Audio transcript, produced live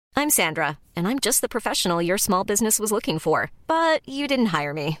I'm Sandra, and I'm just the professional your small business was looking for. But you didn't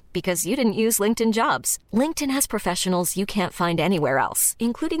hire me because you didn't use LinkedIn Jobs. LinkedIn has professionals you can't find anywhere else,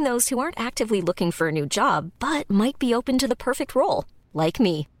 including those who aren't actively looking for a new job, but might be open to the perfect role, like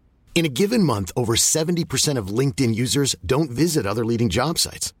me. In a given month, over 70% of LinkedIn users don't visit other leading job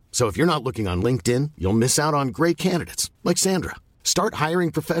sites. So if you're not looking on LinkedIn, you'll miss out on great candidates like Sandra. Start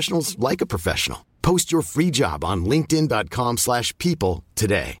hiring professionals like a professional. Post your free job on linkedin.com/people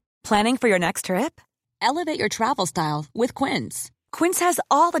today. Planning for your next trip? Elevate your travel style with Quince. Quince has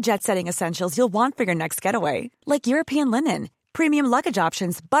all the jet-setting essentials you'll want for your next getaway, like European linen, premium luggage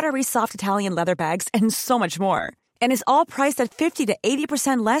options, buttery soft Italian leather bags, and so much more. And is all priced at 50 to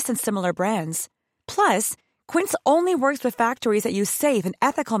 80% less than similar brands. Plus, Quince only works with factories that use safe and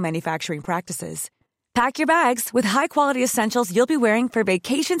ethical manufacturing practices. Pack your bags with high-quality essentials you'll be wearing for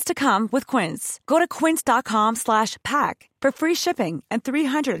vacations to come with Quince. Go to quince.com/pack for free shipping and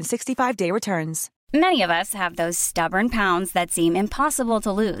 365-day returns. Many of us have those stubborn pounds that seem impossible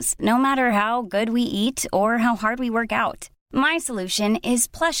to lose, no matter how good we eat or how hard we work out. My solution is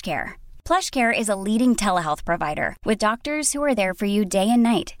PlushCare. PlushCare is a leading telehealth provider with doctors who are there for you day and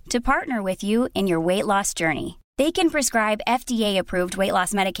night to partner with you in your weight loss journey. They can prescribe FDA-approved weight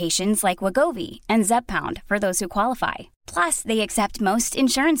loss medications like Wegovy and Zepbound for those who qualify. Plus, they accept most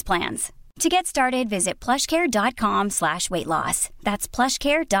insurance plans. To get started, visit plushcare.com/weightloss. That's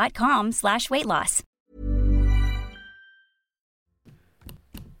plushcare.com/weightloss.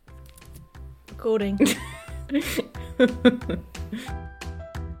 Recording.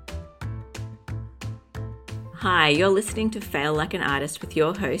 Hi, you're listening to Fail Like an Artist with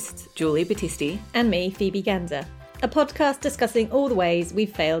your hosts, Julie Battisti And me, Phoebe Ganza. A podcast discussing all the ways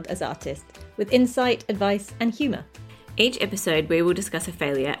we've failed as artists, with insight, advice and humour. Each episode we will discuss a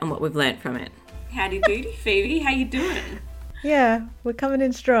failure and what we've learnt from it. Howdy doody, Phoebe, how you doing? Yeah, we're coming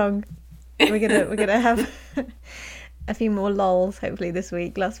in strong. We're gonna have a few more lols hopefully this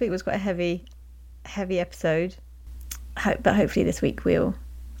week. Last week was quite a heavy episode. But hopefully this week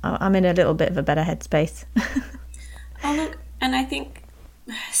I'm in a little bit of a better headspace. Oh look, and I think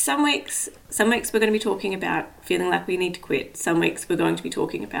some weeks we're going to be talking about feeling like we need to quit. Some weeks we're going to be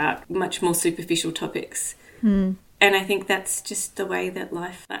talking about much more superficial topics. And I think that's just the way that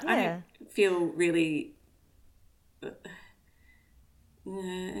life... I don't feel really...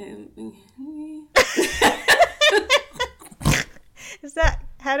 Is that...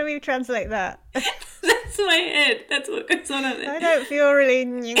 How do we translate that? That's my head. That's what goes on up there. I don't feel really...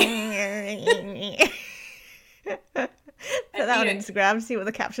 Put that on Instagram, see what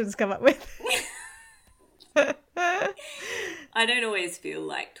the captions come up with. I don't always feel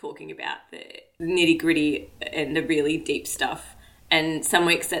like talking about the nitty-gritty and the really deep stuff. And some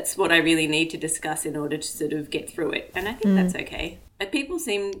weeks that's what I really need to discuss in order to sort of get through it. And I think that's okay. People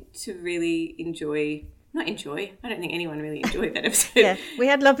seem to really not enjoy. I don't think anyone really enjoyed that episode. Yeah, we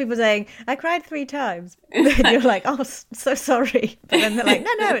had a lot of people saying, I cried 3 times. And you're like, oh, so sorry. But then they're like,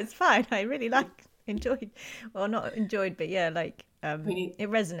 no, it's fine. I really enjoyed. Well, not enjoyed, but yeah, like it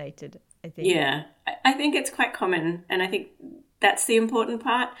resonated, I think. Yeah, I think it's quite common. And I think that's the important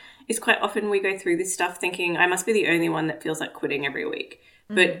part, is quite often we go through this stuff thinking I must be the only one that feels like quitting every week.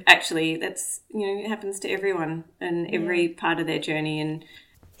 But actually that's, it happens to everyone and every part of their journey. And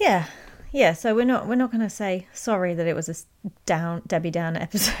Yeah, so we're not going to say sorry that it was a Debbie Downer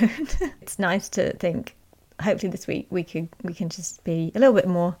episode. It's nice to think, hopefully this week we can just be a little bit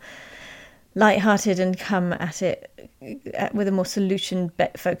more lighthearted and come at it with a more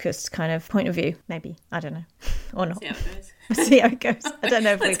solution-focused kind of point of view. Maybe, I don't know, or not. See how it goes. I don't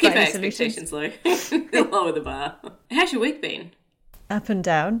know if we've got any solutions. Low. Lower the bar. How's your week been? Up and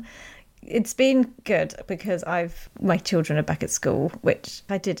down. It's been good because my children are back at school, which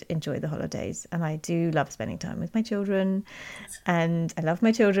I did enjoy the holidays, and I do love spending time with my children, and I love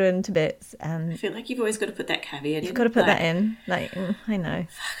my children to bits. And I feel like you've always got to put that caveat in. You've got to put that in. Like, I know.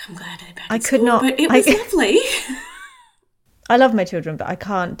 Fuck, I'm glad they're back at school, but it was lovely. I love my children, but I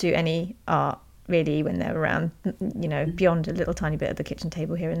can't do any art really when they're around, beyond a little tiny bit of the kitchen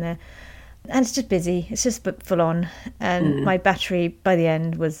table here and there. And it's just busy. It's just full on. And my battery by the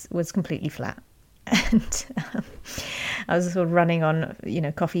end was completely flat. And I was sort of running on,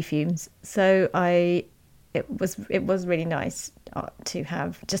 coffee fumes. So it was really nice to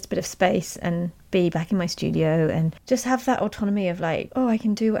have just a bit of space and be back in my studio and just have that autonomy of like, oh, I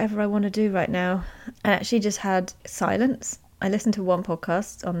can do whatever I want to do right now. And actually just had silence. I listened to one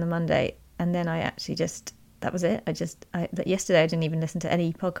podcast on the Monday, and then I actually that was it. Yesterday I didn't even listen to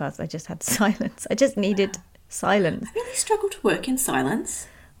any podcasts. I just had silence. I just needed silence. I really struggle to work in silence.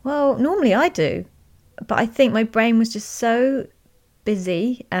 Well, normally I do, but I think my brain was just so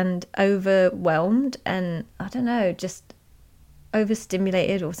busy and overwhelmed and, I don't know, just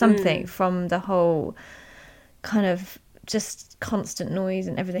overstimulated or something from the whole kind of just constant noise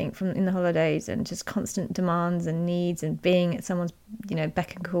and everything from in the holidays, and just constant demands and needs and being at someone's,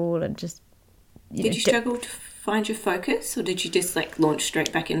 beck and call, and just, Did you struggle to find your focus, or did you just like launch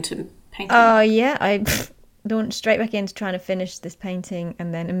straight back into painting? Yeah, I launched straight back into trying to finish this painting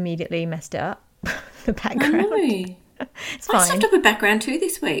and then immediately messed it up. The background. It's fine. I stuffed up a background too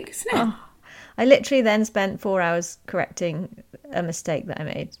this week, isn't it? I literally then spent 4 hours correcting a mistake that I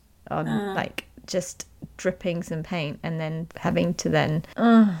made on like just dripping some paint, and then having to I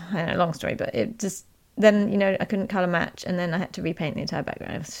don't know, long story, but it just then I couldn't colour match, and then I had to repaint the entire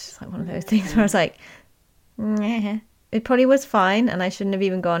background. It was just like one of those things where I was like, it probably was fine, and I shouldn't have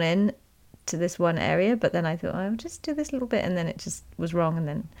even gone in to this one area, but then I thought I'll just do this little bit, and then it just was wrong, and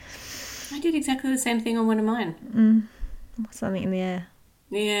then I did exactly the same thing on one of mine. Something in the air.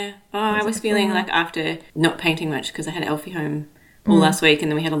 Yeah. I was feeling like after not painting much, because I had Elfie home all last week,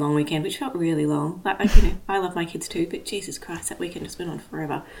 and then we had a long weekend, which felt really long. Like, I love my kids too, but Jesus Christ, that weekend just went on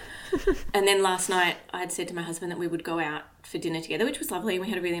forever. And then last night, I had said to my husband that we would go out for dinner together, which was lovely. We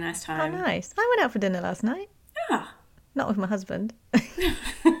had a really nice time. Oh, nice. I went out for dinner last night. Ah. Not with my husband.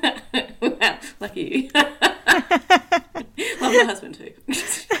 Well, lucky you. Love my husband too.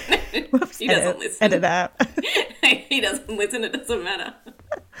 Whoops, He doesn't listen. Edit that. He doesn't listen, it doesn't matter.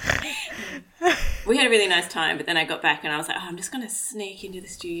 We had a really nice time, but then I got back and I was like, I'm just going to sneak into the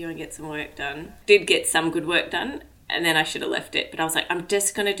studio and get some work done. Did get some good work done, and then I should have left it. But I was like, I'm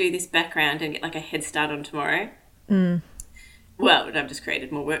just going to do this background and get like a head start on tomorrow. Well, I've just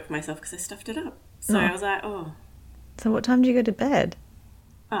created more work for myself because I stuffed it up. So I was like, So what time did you go to bed?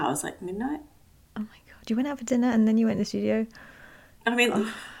 I was like midnight. Oh my God. You went out for dinner and then you went to the studio? I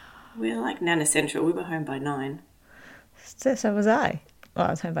mean, we were like Nana Central. We were home by 9. So was I. Well,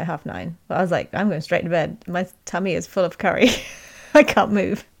 I was home by 9:30. But I was like, I'm going straight to bed. My tummy is full of curry. I can't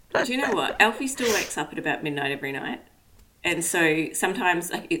move. Do you know what? Alfie still wakes up at about midnight every night. And so sometimes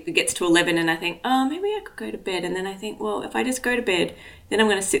like, it gets to 11 and I think, maybe I could go to bed. And then I think, well, if I just go to bed, then I'm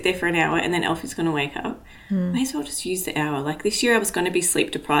going to sit there for an hour and then Alfie's going to wake up. May as well just use the hour. Like this year I was going to be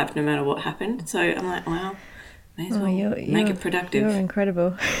sleep deprived no matter what happened. So I'm like, well, may as well make it productive. You're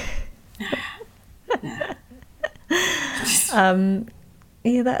incredible. Nah.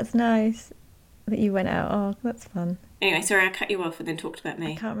 Yeah, that's nice that you went out. Oh, that's fun. Anyway, sorry, I cut you off and then talked about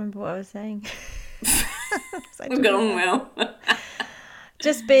me. I can't remember what I was saying. We've gone well.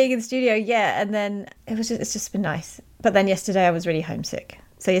 Just being in the studio, yeah, and then it's just been nice. But then yesterday I was really homesick.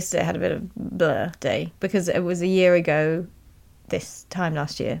 So yesterday I had a bit of blur day because it was a year ago this time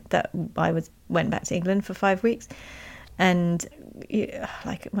last year that I went back to England for 5 weeks, and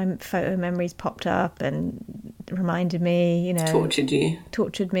like my photo memories popped up and reminded me, tortured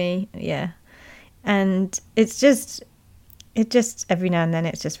me, yeah. And it just every now and then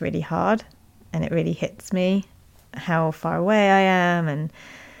it's just really hard, and it really hits me how far away I am and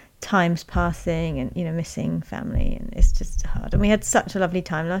time's passing and missing family, and it's just hard. And we had such a lovely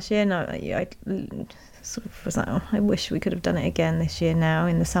time last year, and I sort of was like, I wish we could have done it again this year now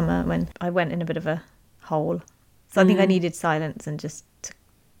in the summer when I went in a bit of a hole. So I think I needed silence and just to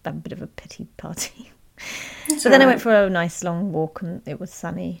have a bit of a pity party. So then I went for a nice long walk, and it was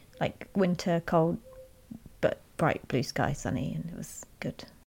sunny, like winter, cold, but bright blue sky, sunny, and it was good.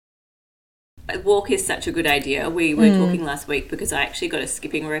 A walk is such a good idea. We were talking last week because I actually got a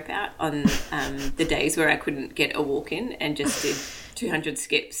skipping rope out on the days where I couldn't get a walk in, and just did 200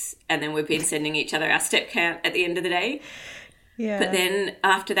 skips, and then we've been sending each other our step count at the end of the day. Yeah. But then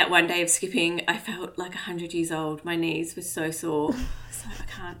after that one day of skipping, I felt like 100 years old. My knees were so sore, so I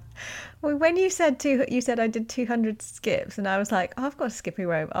can't. Well, when you said I did 200 skips, and I was like, I've got a skipping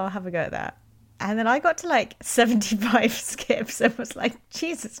rope, I'll have a go at that. And then I got to like 75 skips and was like,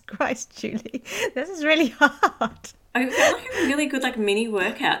 Jesus Christ, Julie, this is really hard. I felt like a really good like mini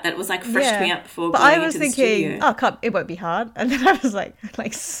workout that was like freshed me up before going I was into the thinking, studio. It won't be hard. And then I was like.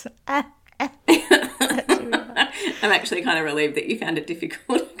 I'm actually kind of relieved that you found it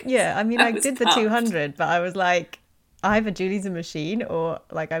difficult. Yeah, I mean, I did the 200, but I was like, either Julie's a machine, or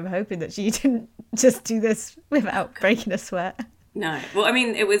like I'm hoping that she didn't just do this without breaking a sweat. No. Well, I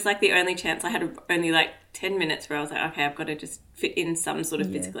mean, it was like the only chance. I had only like 10 minutes where I was like, okay, I've got to just fit in some sort of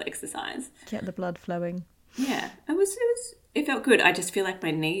physical exercise. Get the blood flowing. Yeah. It felt good. I just feel like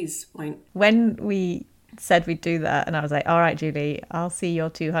my knees won't. When we said we'd do that, and I was like, all right, Julie, I'll see your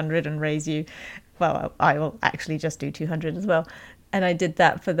 200 and raise you. Well, I will actually just do 200 as well. And I did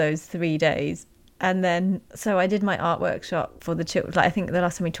that for those 3 days. And then, so I did my art workshop for the children. Like, I think the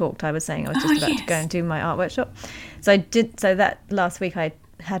last time we talked, I was saying I was just about to go and do my art workshop. So I did. So that last week I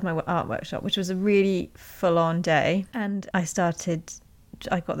had my art workshop, which was a really full-on day. And I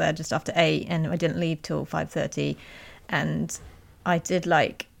got there just after 8 and I didn't leave till 5:30. And I did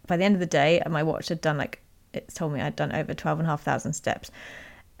by the end of the day, my watch had done it told me I'd done over 12,500 steps.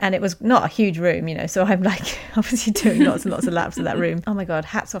 And it was not a huge room, so I'm obviously doing lots and lots of laps of that room. Oh my God,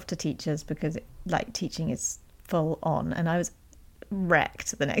 hats off to teachers, because teaching is full on. And I was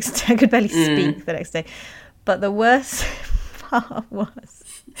wrecked the next day. I could barely speak the next day. But the worst part was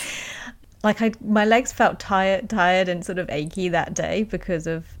my legs felt tired and sort of achy that day because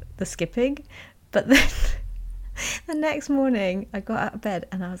of the skipping. But then the next morning I got out of bed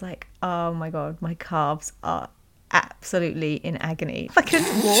and I was like, oh my God, my calves are absolutely in agony. I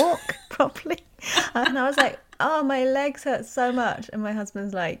couldn't walk properly. And I was like, oh, my legs hurt so much. And my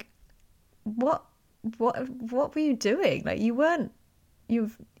husband's like, what were you doing? And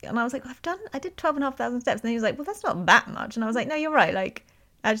I was like, I did 12,500 steps. And he was like, well, that's not that much. And I was like, no, you're right.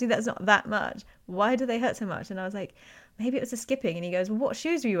 Actually, that's not that much. Why do they hurt so much? And I was like, maybe it was the skipping. And he goes, well, what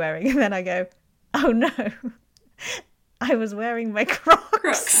shoes were you wearing? And then I go, oh no, I was wearing my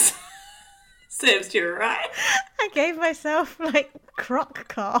Crocs. Serves you right. I gave myself croc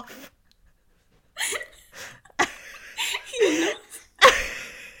calf.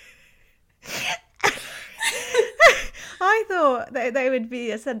 I thought that they would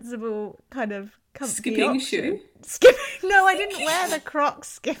be a sensible kind of comfy skipping option. shoe. Skipping? No, I didn't wear the Crocs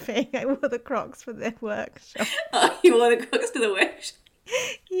skipping. I wore the Crocs for the workshop. Oh, you wore the Crocs to the workshop?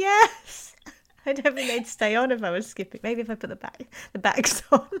 Yes. I don't think they'd stay on if I was skipping. Maybe if I put the backs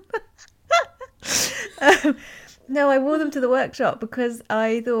on. No, I wore them to the workshop because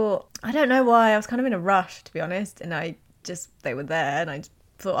I thought, I don't know why, I was kind of in a rush, to be honest, and they were there and I just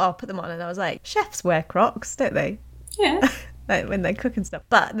thought, I'll put them on. And I was like, chefs wear Crocs, don't they? Yeah. When they cook and stuff.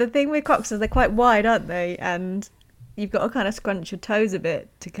 But the thing with Crocs is they're quite wide, aren't they? And you've got to kind of scrunch your toes a bit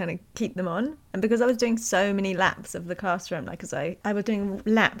to kind of keep them on. And because I was doing so many laps of the classroom, because I was doing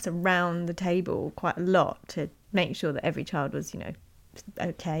laps around the table quite a lot to make sure that every child was,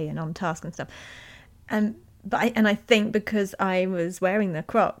 okay and on task and stuff. And I think because I was wearing the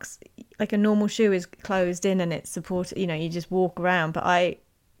Crocs, a normal shoe is closed in and it's supported, you just walk around. But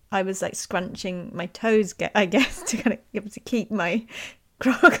I was scrunching my toes, I guess, to kind of to keep my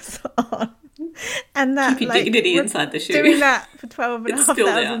Crocs on. And that, keep your dignity inside the shoe. Doing that for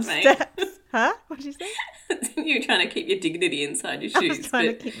 12,500 steps. Huh? What did you say? You're trying to keep your dignity inside your shoes. I was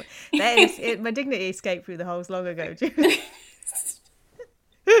trying to keep my dignity escaped through the holes long ago, Julie.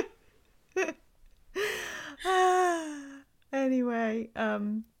 Anyway,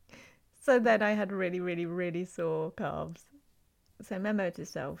 so then I had really, really, really sore calves. So memo to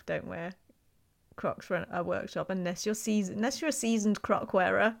self: don't wear Crocs for a workshop unless you're a seasoned Croc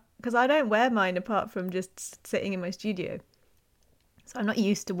wearer. Because I don't wear mine apart from just sitting in my studio, so I'm not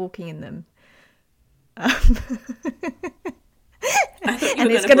used to walking in them. And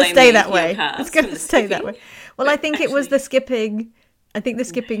it's going to stay that way. It's going to stay that way. Well, I think it was the skipping. I think the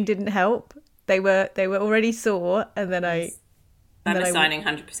skipping didn't help. They were already sore, and then I'm assigning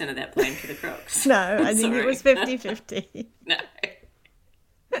 100% of that blame to the Crocs. No, I think it was 50-50. No.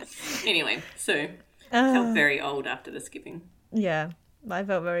 Anyway, so I felt very old after the skipping. Yeah, I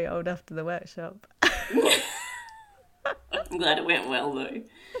felt very old after the workshop. I'm glad it went well, though.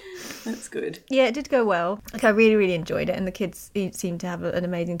 That's good. Yeah, it did go well. I really, really enjoyed it, and the kids seemed to have an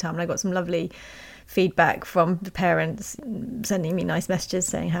amazing time. And I got some lovely feedback from the parents sending me nice messages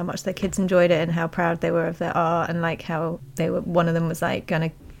saying how much their kids enjoyed it and how proud they were of their art, and how one of them was going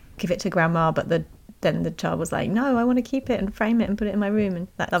to give it to grandma, but then the child was like, no, I want to keep it and frame it and put it in my room, and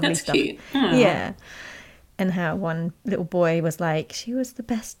that lovely stuff. That's cute. Aww. Yeah. And how one little boy was like, she was the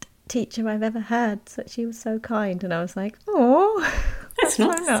best teacher I've ever had, so she was so kind. And I was like, oh, that's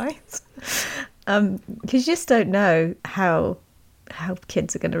nice. So nice. Because you just don't know how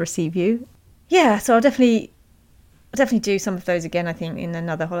kids are going to receive you. Yeah, so I'll definitely do some of those again, I think, in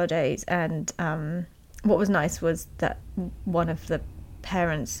another holidays. And what was nice was that one of the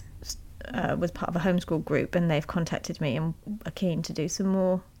parents was part of a homeschool group, and they've contacted me and are keen to do some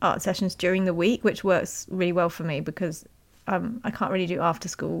more art sessions during the week, which works really well for me because I can't really do after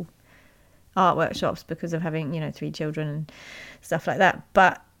school art workshops because of having 3 children and stuff like that.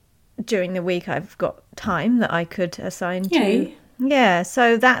 But during the week I've got time that I could assign to. Yeah,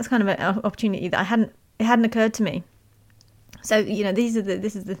 so that's kind of an opportunity that it hadn't occurred to me. So this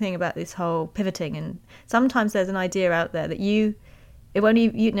is the thing about this whole pivoting, and sometimes there's an idea out there that you won't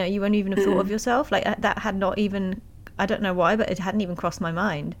even have thought of yourself. That had not even, I don't know why, but it hadn't even crossed my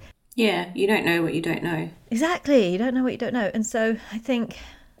mind. Yeah, you don't know what you don't know. Exactly. You don't know what you don't know. And so I think,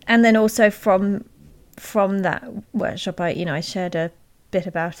 and then also from that workshop, I shared a bit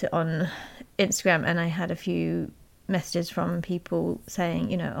about it on Instagram, and I had a few messages from people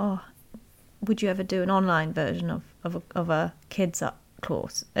saying, oh, would you ever do an online version of a kids up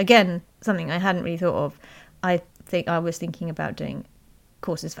course? Again, something I hadn't really thought of. I think I was thinking about doing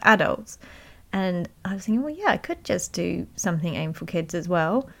courses for adults, and I was thinking, well, yeah, I could just do something aimed for kids as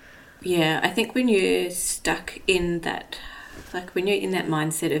well. Yeah, I think when you're stuck in that, like when you're in that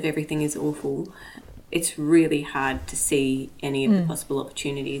mindset of everything is awful, it's really hard to see any of the possible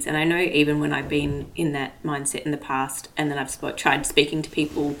opportunities. And I know even when I've been in that mindset in the past, and then I've tried speaking to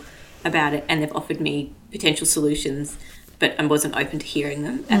people about it, and they've offered me potential solutions, but I wasn't open to hearing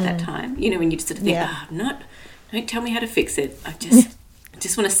them at that time. When you just sort of think, don't tell me how to fix it. I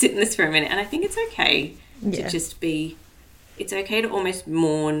just want to sit in this for a minute. And I think it's okay to just be, it's okay to almost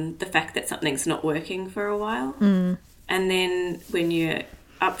mourn the fact that something's not working for a while. And then when you're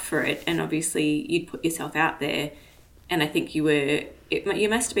up for it, and obviously you'd put yourself out there, and I think you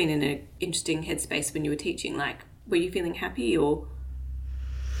must have been in an interesting headspace when you were teaching. Like, were you feeling happy or...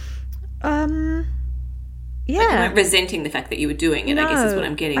 Yeah. Like, you weren't resenting the fact that you were doing it, No, I guess is what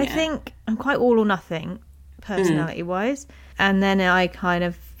I'm getting at. I think I'm quite all or nothing, personality-wise. And then I kind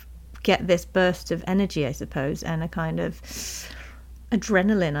of get this burst of energy, I suppose, and a kind of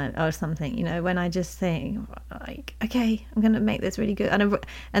adrenaline or something, when I just think, like, okay, I'm going to make this really good.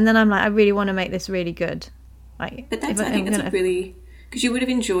 And then I'm like, I really want to make this really good. Like, but I think that's really... Because you would have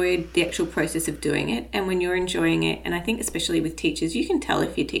enjoyed the actual process of doing it. And when you're enjoying it, and I think especially with teachers, you can tell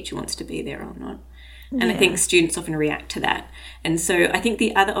if your teacher wants to be there or not. And I think students often react to that. And so I think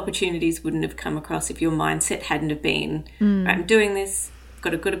the other opportunities wouldn't have come across if your mindset hadn't have been, right, I'm doing this,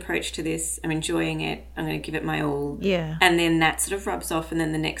 got a good approach to this, I'm enjoying it, I'm going to give it my all. Yeah. And then that sort of rubs off, and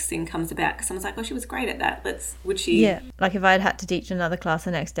then the next thing comes about because someone's like, oh, she was great at that. Would she... Yeah, like if I'd had to teach another class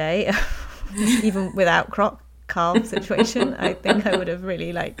the next day, even without calm situation, I think I would have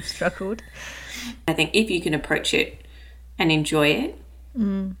really struggled. I think if you can approach it and enjoy it,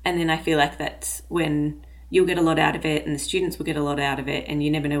 and then I feel like that's when you'll get a lot out of it, and the students will get a lot out of it, and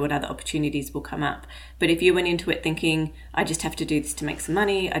you never know what other opportunities will come up. But if you went into it thinking, I just have to do this to make some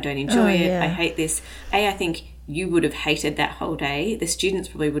money, I don't enjoy it, I hate this, I think you would have hated that whole day. The students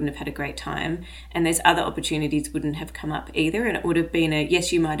probably wouldn't have had a great time, and those other opportunities wouldn't have come up either. And it would have been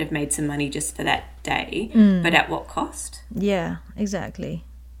yes, you might have made some money just for that day, but at what cost? Yeah, exactly.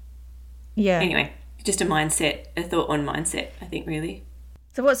 Yeah. Anyway, just a thought on mindset, I think, really.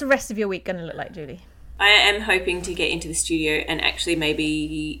 So what's the rest of your week going to look like, Julie? I am hoping to get into the studio and actually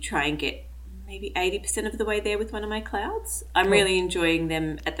maybe try and get maybe 80% of the way there with one of my clouds. I'm really enjoying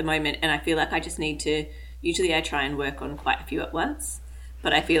them at the moment, and I feel like I just need to... Usually I try and work on quite a few at once,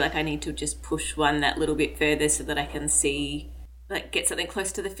 but I feel like I need to just push one that little bit further so that I can see, get something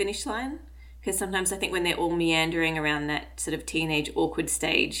close to the finish line. Because sometimes I think when they're all meandering around that sort of teenage awkward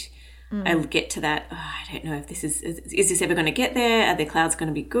stage, I'll get to that, I don't know if this is this ever going to get there? Are the clouds going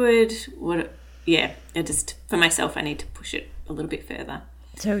to be good? For myself, I need to push it a little bit further.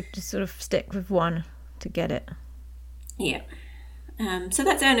 So just sort of stick with one to get it. Yeah. So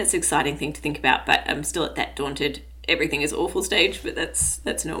that's an exciting thing to think about, but I'm still at that daunted, everything is awful stage, but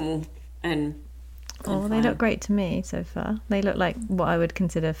that's normal. And they look great to me so far. They look like what I would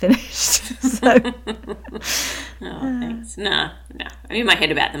consider finished. So. Thanks. No. I'm in my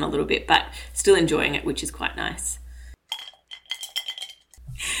head about them a little bit, but still enjoying it, which is quite nice.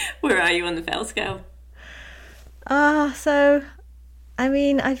 Where are you on the fail scale? So, I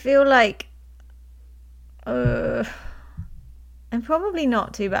mean, I feel like I'm probably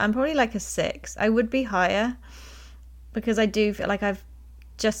not too, but I'm probably like a 6. I would be higher because I do feel like I've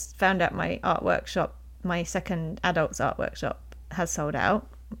just found out my art workshop, my second adults art workshop has sold out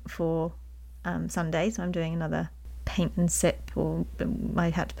for Sunday, so I'm doing another paint and sip, or I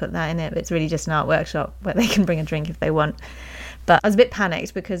had to put that in it, but it's really just an art workshop where they can bring a drink if they want. But I was a bit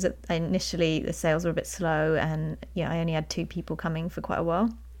panicked because initially the sales were a bit slow, and I only had 2 people coming for quite a while.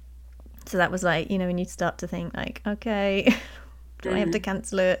 So that was like, when you start to think like, okay, do I have to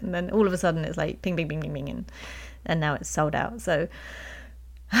cancel it? And then all of a sudden it's like ping, ping, ping, ping, ping, and now it's sold out. So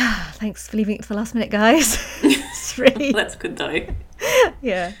thanks for leaving it to the last minute, guys. It's really... That's good though.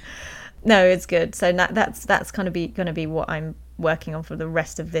 Yeah. No, it's good. So that's kind of going to be what I'm working on for the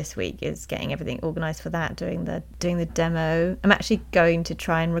rest of this week, is getting everything organised for that, doing the demo. I'm actually going to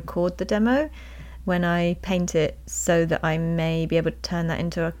try and record the demo when I paint it so that I may be able to turn that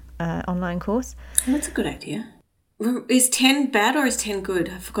into a online course. That's a good idea. Is 10 bad or is 10 good?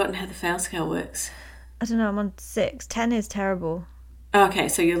 I've forgotten how the fail scale works. I don't know, I'm on 6. 10 is terrible. Okay,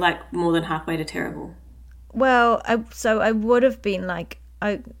 so you're like more than halfway to terrible. Well, I would have been like,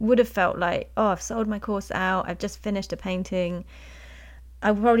 I would have felt like, oh, I've sold my course out, I've just finished a painting.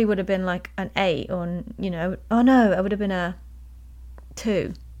 I probably would have been like an 8 or, oh no, I would have been a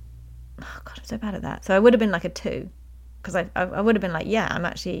 2. Oh God, I'm so bad at that. So I would have been like a 2 because I would have been like, yeah,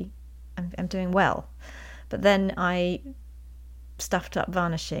 I'm doing well. But then I stuffed up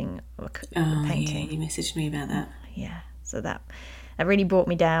varnishing the painting. Yeah, you messaged me about that. Yeah, so that really brought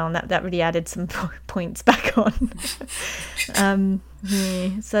me down. That really added some points back on.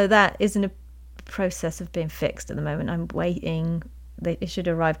 So that is in a process of being fixed at the moment. I'm waiting. It should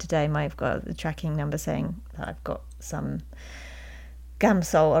arrive today. I've got the tracking number saying that I've got some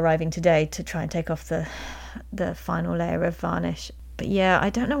Gamsol arriving today to try and take off the final layer of varnish. But yeah, I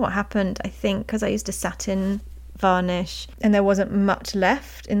don't know what happened. I think because I used a satin varnish and there wasn't much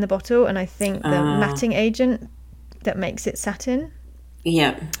left in the bottle, and I think the matting agent that makes it satin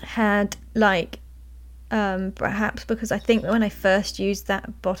had perhaps because I think when I first used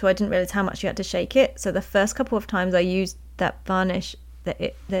that bottle I didn't realise how much you had to shake it, so the first couple of times I used that varnish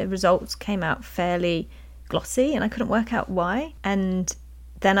the results came out fairly glossy and I couldn't work out why, and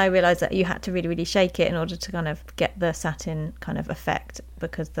then I realised that you had to really, really shake it in order to kind of get the satin kind of effect,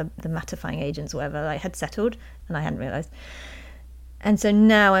 because the mattifying agents or whatever had settled and I hadn't realised. And so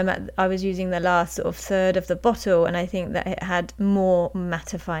now I was using the last sort of third of the bottle, and I think that it had more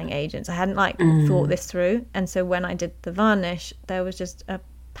mattifying agents. I hadn't thought this through, and so when I did the varnish, there was just a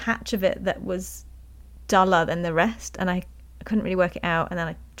patch of it that was duller than the rest, and I couldn't really work it out. And then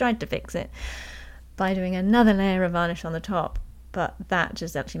I tried to fix it by doing another layer of varnish on the top, but that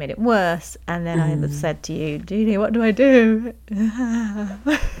just actually made it worse. And then I said to you, Julie, what do I do?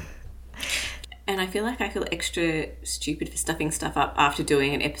 And I feel extra stupid for stuffing stuff up after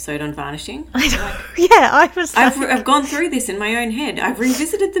doing an episode on varnishing. I know. I was. I've gone through this in my own head. I've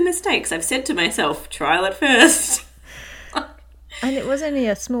revisited the mistakes. I've said to myself, trial at first. And it was only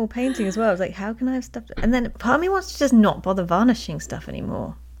a small painting as well. I was like, how can I have stuffed it? And then part of me wants to just not bother varnishing stuff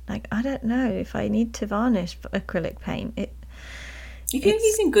anymore. Like, I don't know if I need to varnish acrylic paint. If you're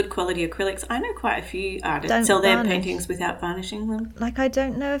using good quality acrylics, I know quite a few artists sell their paintings without varnishing them. Like, I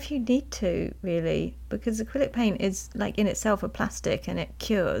don't know if you need to, really, because acrylic paint is, like, in itself a plastic, and it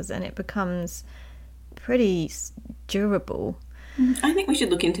cures, and it becomes pretty durable. I think we should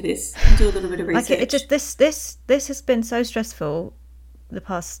look into this and do a little bit of research. Like, it just this has been so stressful the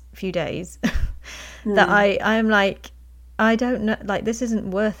past few days that I'm like, I don't know, like, this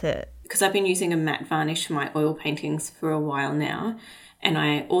isn't worth it. Because I've been using a matte varnish for my oil paintings for a while now, and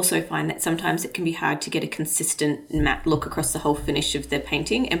I also find that sometimes it can be hard to get a consistent matte look across the whole finish of the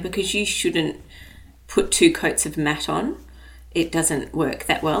painting, and because you shouldn't put 2 coats of matte on, it doesn't work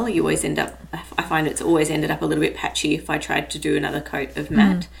that well. You always I find it's always ended up a little bit patchy if I tried to do another coat of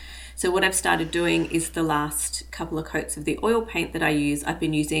matte. So what I've started doing is the last couple of coats of the oil paint that I use, I've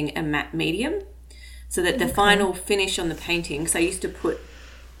been using a matte medium, so that the final finish on the painting, because I used to put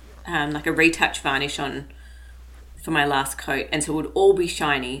like a retouch varnish on for my last coat, and so it would all be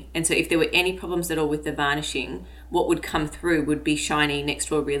shiny, and so if there were any problems at all with the varnishing, what would come through would be shiny next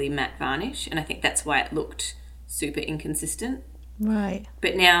to a really matte varnish, and I think that's why it looked super inconsistent. Right.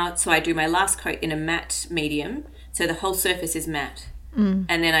 But now, so I do my last coat in a matte medium, so the whole surface is matte, and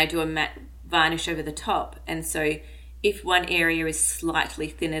then I do a matte varnish over the top, and so if one area is slightly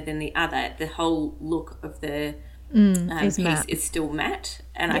thinner than the other, the whole look of the piece is still matte,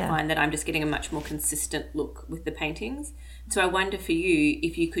 and I find that I'm just getting a much more consistent look with the paintings. So I wonder for you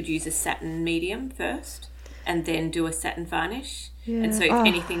if you could use a satin medium first and then do a satin varnish. And so if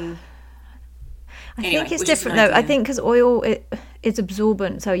anything... I think it's different though. I think because oil is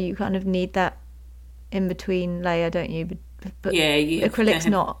absorbent, so you kind of need that in between layer, don't you? But acrylic's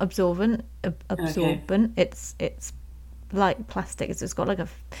not absorbent. It's like plastic. It's got like a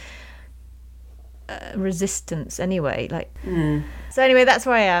resistance anyway. So anyway, that's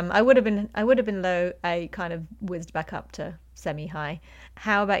where I am. I would have been low. I kind of whizzed back up to semi-high.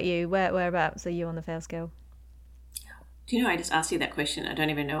 How about you? Whereabouts are you on the fail scale? Do you know, I just asked you that question. I don't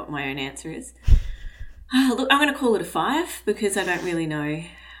even know what my own answer is. Look, I'm going to call it a 5 because I don't really know.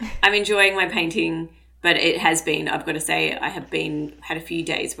 I'm enjoying my painting, but it has been, I've got to say, I have had a few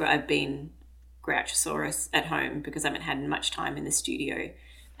days where I've been Grouchosaurus at home because I haven't had much time in the studio,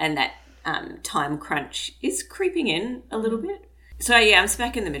 and that time crunch is creeping in a little bit. So yeah, I'm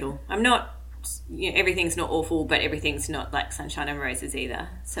smack in the middle. I'm not, everything's not awful, but everything's not like sunshine and roses either.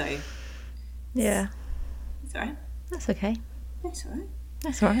 So yeah, it's all right. That's okay. That's all right.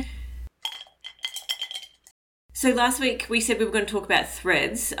 That's all right. So last week we said we were going to talk about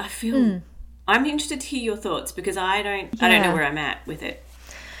threads. I feel I'm interested to hear your thoughts because I don't know where I'm at with it.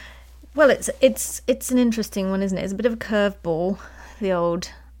 Well, it's an interesting one, isn't it? It's a bit of a curveball, the old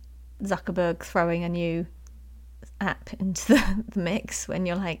Zuckerberg throwing a new app into the mix when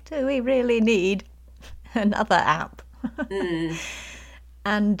you're like, do we really need another app?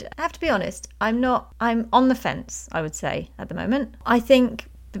 And I have to be honest, I'm on the fence, I would say, at the moment. I think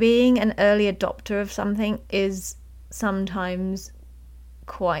being an early adopter of something is sometimes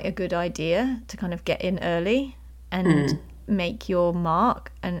quite a good idea, to kind of get in early and make your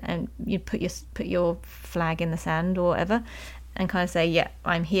mark, and you put your flag in the sand or whatever, and kind of say, yeah,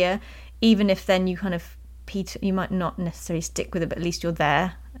 I'm here. Even if then you kind of you might not necessarily stick with it, but at least you're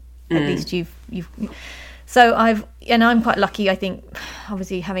there. At least you've So I'm quite lucky, I think,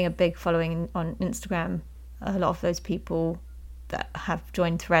 obviously having a big following on Instagram. A lot of those people that have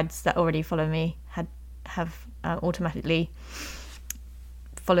joined Threads that already follow me have automatically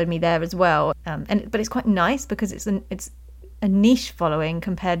followed me there as well. But it's quite nice because it's a niche following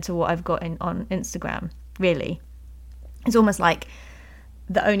compared to what I've got on Instagram, really. It's almost like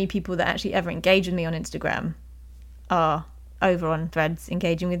the only people that actually ever engage with me on Instagram are over on Threads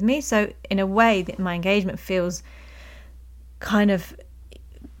engaging with me. So in a way that my engagement feels kind of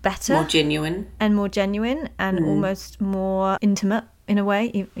better, more genuine and almost more intimate in a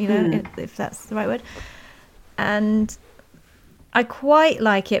way, you know, if that's the right word. And I quite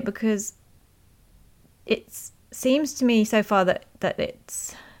like it because it seems to me so far that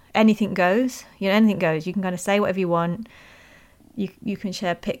it's anything goes. You know, anything goes. You can kind of say whatever you want. You can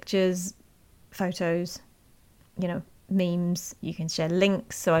share pictures, photos, you know, memes. You can share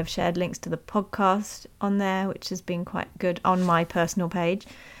links. So I've shared links to the podcast on there, which has been quite good on my personal page.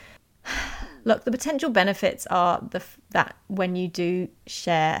 Look, the potential benefits are that when you do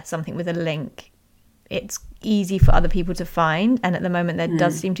share something with a link, it's easy for other people to find. And at the moment, there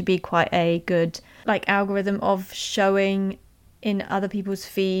does seem to be quite a good algorithm of showing in other people's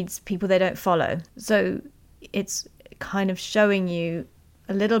feeds people they don't follow. So it's kind of showing you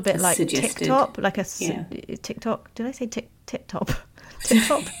a little bit like suggested. TikTok, TikTok. Did I say TikTok?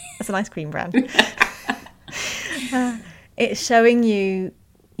 TikTok. That's an ice cream brand. It's showing you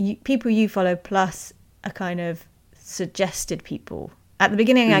people you follow plus a kind of suggested people. At the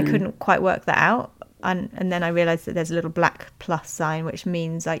beginning, I couldn't quite work that out. And then I realised that there's a little black plus sign, which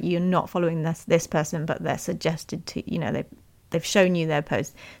means like you're not following this person, but they're suggested to, you know, they've shown you their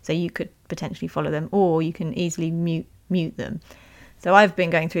post, so you could potentially follow them, or you can easily mute them. So I've been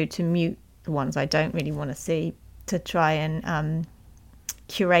going through to mute the ones I don't really want to see, to try and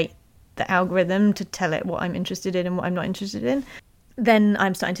curate the algorithm to tell it what I'm interested in and what I'm not interested in. Then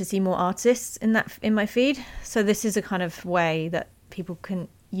I'm starting to see more artists in my feed. So this is a kind of way that people can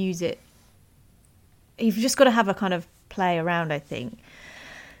use it. You've just got to have a kind of play around, I think.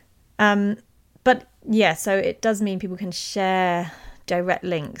 But yeah, so it does mean people can share direct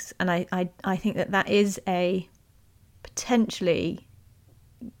links. And I think that is a potentially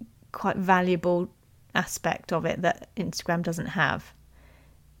quite valuable aspect of it that Instagram doesn't have.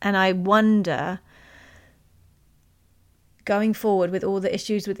 And I wonder, going forward with all the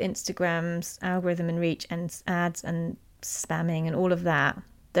issues with Instagram's algorithm and reach and ads and spamming and all of that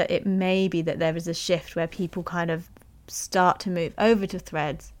it may be that there is a shift where people kind of start to move over to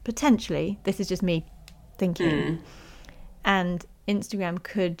Threads. Potentially, this is just me thinking. And Instagram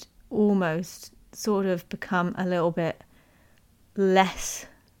could almost sort of become a little bit less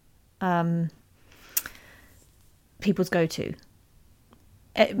people's go-to.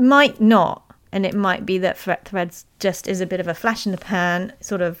 It might not, and it might be that Threads just is a bit of a flash in the pan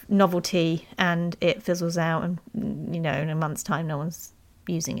sort of novelty, and it fizzles out, and, you know, in a month's time no one's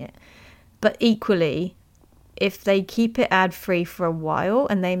using it. But equally, if they keep it ad-free for a while,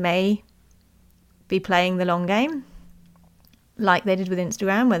 and they may be playing the long game like they did with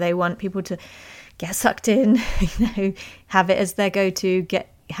Instagram, where they want people to get sucked in, you know, have it as their go-to,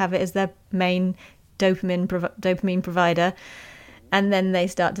 have it as their main dopamine provider, and then they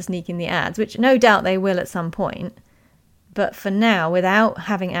start to sneak in the ads, which no doubt they will at some point. But for now, without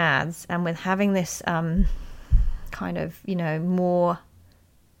having ads and with having this kind of, you know, more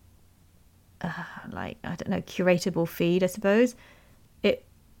I don't know, curatable feed, I suppose, it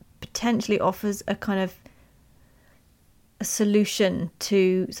potentially offers a kind of a solution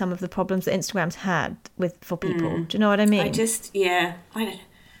to some of the problems that Instagram's had for people. Do you know what I mean?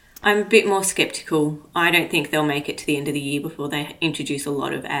 I'm a bit more sceptical. I don't think they'll make it to the end of the year before they introduce a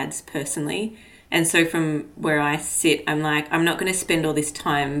lot of ads, personally. And so from where I sit, I'm like, I'm not going to spend all this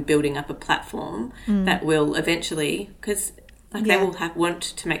time building up a platform that will eventually, because they will want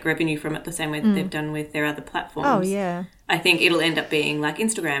to make revenue from it the same way that they've done with their other platforms. Oh, yeah. I think it'll end up being like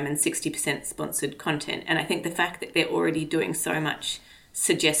Instagram and 60% sponsored content. And I think the fact that they're already doing so much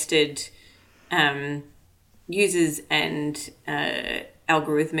suggested users and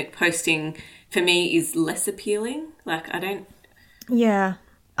algorithmic posting for me is less appealing. Like I don't. Yeah,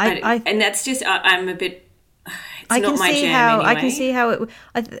 and that's just I'm a bit. I not can my see jam how anyway. I can see how it,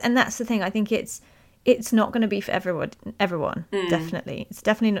 and that's the thing. I think it's not going to be for everyone. Definitely, it's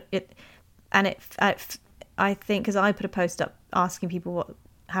definitely not, it. And I think because I put a post up asking people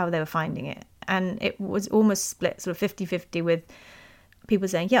how they were finding it, and it was almost split sort of 50-50 with people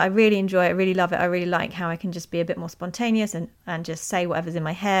saying, yeah, I really enjoy it, I really love it, I really like how I can just be a bit more spontaneous and just say whatever's in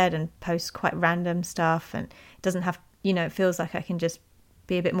my head and post quite random stuff, and it doesn't have, it feels like I can just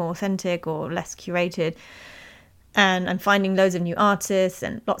be a bit more authentic or less curated. And I'm finding loads of new artists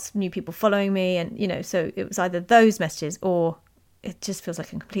and lots of new people following me, and so it was either those messages or it just feels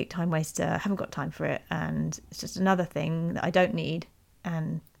like a complete time waster. I haven't got time for it, and it's just another thing that I don't need.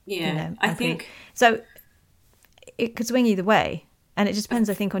 And I think so. It could swing either way, and it just depends,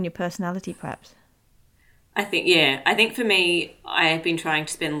 I think, on your personality, perhaps. I think for me, I have been trying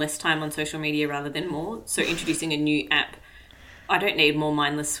to spend less time on social media rather than more. So introducing a new app, I don't need more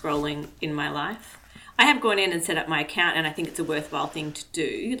mindless scrolling in my life. I have gone in and set up my account, and I think it's a worthwhile thing to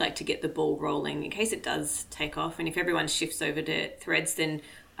do, like to get the ball rolling in case it does take off. And if everyone shifts over to Threads, then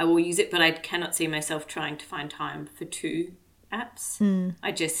I will use it, but I cannot see myself trying to find time for two apps.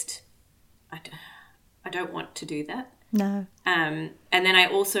 I don't want to do that. No. And then I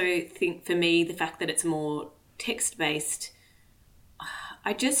also think for me, the fact that it's more text-based,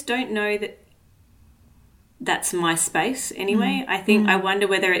 I just don't know that that's my space anyway. I think I wonder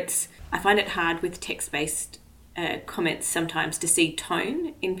whether I find it hard with text-based comments sometimes to see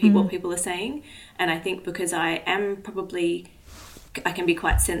tone in what people are saying. And I think because I can be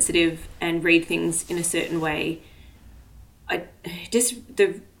quite sensitive and read things in a certain way,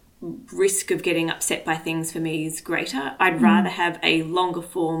 the risk of getting upset by things for me is greater. I'd rather have a longer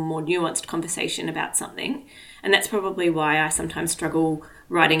form, more nuanced conversation about something. And that's probably why I sometimes struggle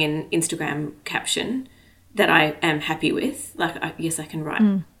writing an Instagram caption that I am happy with. Like, yes, I can write,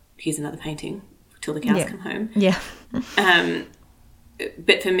 here's another painting till the cows come home. Yeah.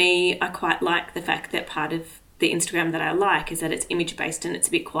 But for me, I quite like the fact that part of the Instagram that I like is that it's image-based and it's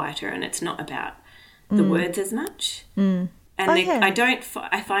a bit quieter and it's not about the words as much. And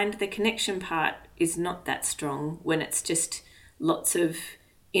I find the connection part is not that strong when it's just lots of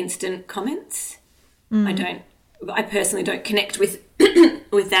instant comments. I personally don't connect with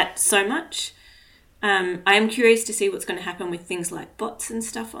with that so much. I am curious to see what's going to happen with things like bots and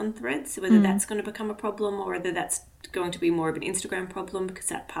stuff on Threads, whether that's going to become a problem or whether that's going to be more of an Instagram problem, because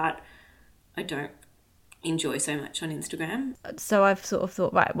that part I don't enjoy so much on Instagram. So I've sort of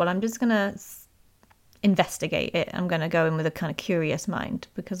thought, right, well, I'm just going to investigate it. I'm going to go in with a kind of curious mind,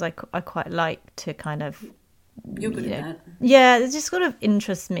 because I quite like to kind of... You're good at that. Yeah, it just sort of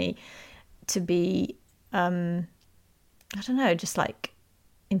interests me to be, I don't know, just like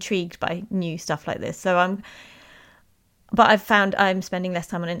intrigued by new stuff like this. But I've found I'm spending less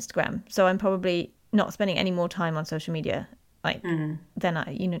time on Instagram, so I'm probably not spending any more time on social media than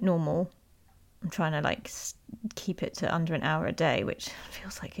normal. I'm trying to keep it to under an hour a day, which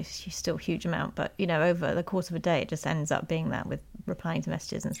feels like it's still a huge amount, but over the course of a day it just ends up being that, with replying to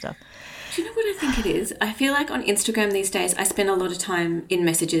messages and stuff. Do you know what I think it is? I feel like on Instagram these days I spend a lot of time in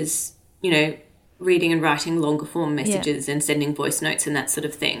messages, reading and writing longer form messages and sending voice notes and that sort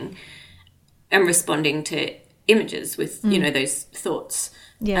of thing, and responding to images with those thoughts.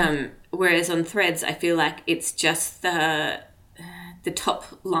 Whereas on Threads I feel like it's just the top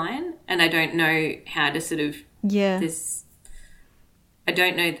line, and I don't know how to sort of I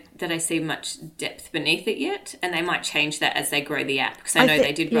don't know that I see much depth beneath it yet, and they might change that as they grow the app, because I know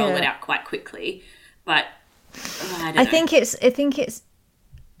they did roll it out quite quickly, but I think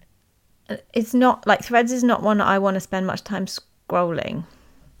it's not like Threads is not one that I want to spend much time scrolling,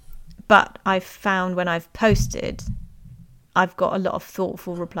 but I've found when I've posted I've got a lot of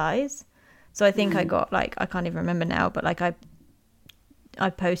thoughtful replies. So I think I got I can't even remember now, but I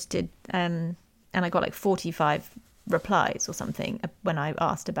posted and I got 45 replies or something when I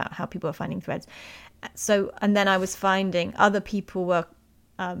asked about how people were finding Threads. So, and then I was finding other people were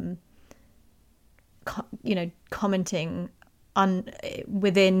commenting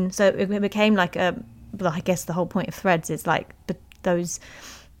within, so it became I guess the whole point of Threads is those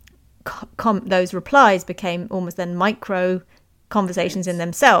replies became almost then micro conversations in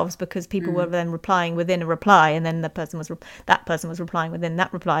themselves, because people were then replying within a reply, and then that person was replying within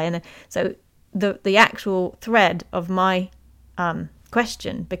that reply, and then, so the actual thread of my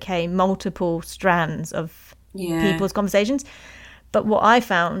question became multiple strands of people's conversations. But what I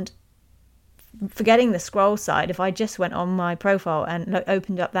found, forgetting the scroll side, if I just went on my profile and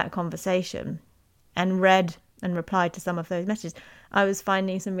opened up that conversation and read and replied to some of those messages, I was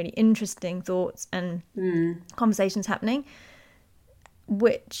finding some really interesting thoughts and conversations happening,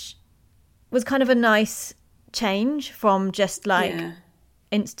 which was kind of a nice change from just like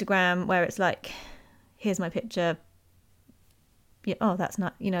Instagram, where it's like, here's my picture. Yeah, oh, that's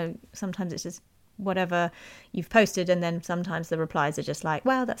not, sometimes it's just whatever you've posted, and then sometimes the replies are just like,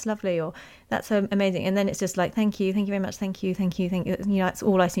 wow, that's lovely, or that's so amazing, and then it's just like, thank you very much, thank you, that's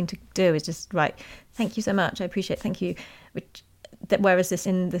all I seem to do is just write, thank you so much, I appreciate it, thank you. Whereas this,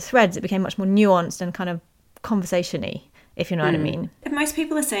 in the threads, it became much more nuanced and kind of conversation-y, if you know what I mean. And most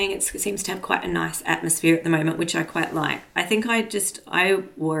people are saying it seems to have quite a nice atmosphere at the moment, which I quite like. I think I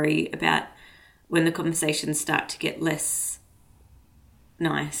worry about when the conversations start to get less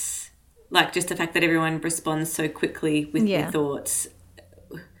nice. Like just the fact that everyone responds so quickly with their thoughts.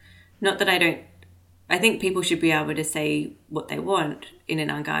 Not that I think people should be able to say what they want in an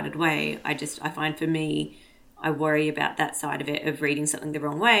unguarded way. I find for me, I worry about that side of it, of reading something the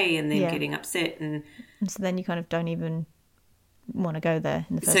wrong way and then getting upset. And so then you kind of don't even want to go there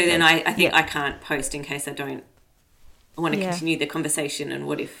in the first place. So then I think I can't post in case I want to continue the conversation, and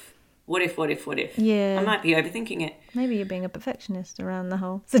what if? Yeah. I might be overthinking it. Maybe you're being a perfectionist around the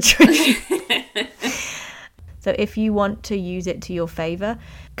whole situation. So if you want to use it to your favour,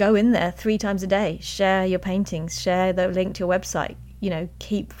 go in there 3 times a day, share your paintings, share the link to your website,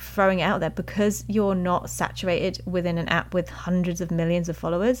 keep throwing it out there, because you're not saturated within an app with hundreds of millions of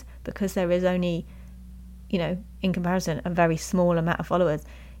followers, because there is only, in comparison, a very small amount of followers.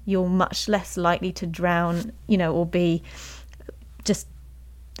 You're much less likely to drown, or be just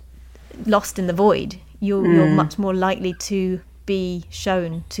lost in the void. You're much more likely to be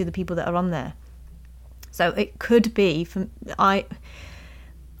shown to the people that are on there. So it could be, I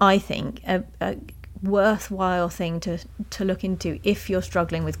think, a worthwhile thing to look into if you're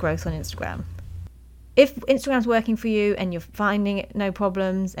struggling with growth on Instagram. If Instagram's working for you and you're finding it no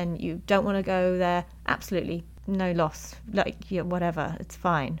problems and you don't want to go there, absolutely no loss, whatever, it's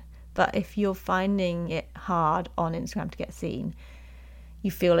fine. But if you're finding it hard on Instagram to get seen, you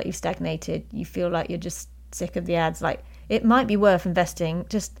feel like you've stagnated, you feel like you're just sick of the ads, like, it might be worth investing.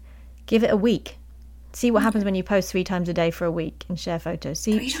 Just give it a week. See what happens when you post 3 times a day for a week and share photos.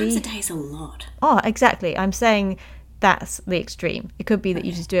 3 times a day is a lot. Oh, exactly. I'm saying that's the extreme. It could be that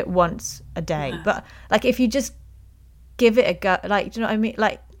you just do it once a day. But, like, if you just give it a go, like, do you know what I mean?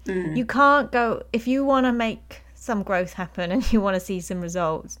 Like, you can't go, if you want to make some growth happen and you want to see some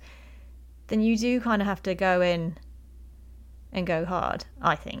results, then you do kind of have to go in and go hard,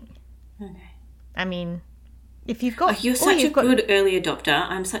 I think. Okay. I mean, if you've got... you're such a good early adopter.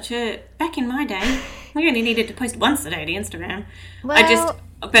 I'm such a... Back in my day, we only needed to post once a day to Instagram. Well,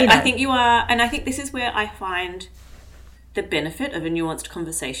 I think you are... And I think this is where I find the benefit of a nuanced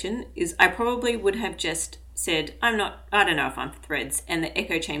conversation is I probably would have just said, I don't know if I'm for Threads, and the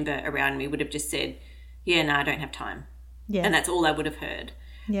echo chamber around me would have just said, yeah, no, I don't have time. Yeah. And that's all I would have heard.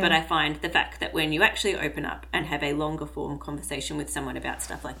 Yeah. But I find the fact that when you actually open up and have a longer form conversation with someone about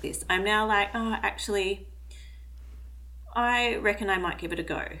stuff like this, I'm now like, oh, actually, I reckon I might give it a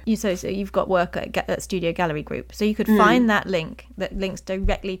go. So you've got work at Studio Gallery Group. So you could find that link that links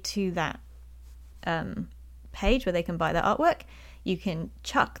directly to that page where they can buy that artwork. You can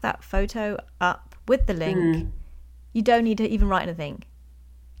chuck that photo up with the link. You don't need to even write anything.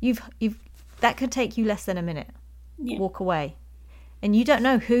 That could take you less than a minute. Yeah. Walk away. And you don't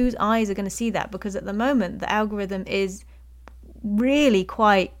know whose eyes are going to see that, because at the moment the algorithm is really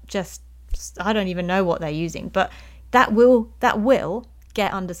quite just, I don't even know what they're using, but that will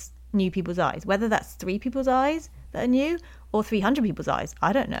get under new people's eyes, whether that's 3 people's eyes that are new or 300 people's eyes.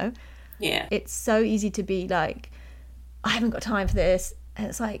 I don't know. Yeah. It's so easy to be like, I haven't got time for this. And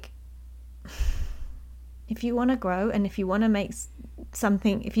it's like, if you want to grow and if you want to make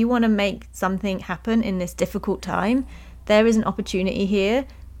something happen in this difficult time, there is an opportunity here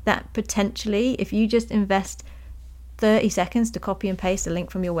that potentially, if you just invest 30 seconds to copy and paste a link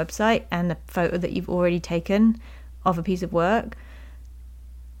from your website and a photo that you've already taken of a piece of work,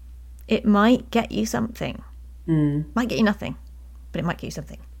 it might get you something. Might get you nothing, but it might get you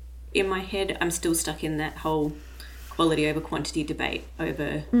something. In my head, I'm still stuck in that whole quality over quantity debate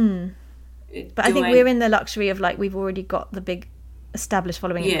over... But I think we're in the luxury of, like, we've already got the big established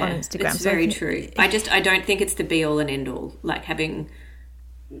following on Instagram. It's very true. I don't think it's the be all and end all. Like,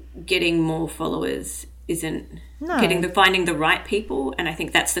 getting more followers isn't finding the right people. And I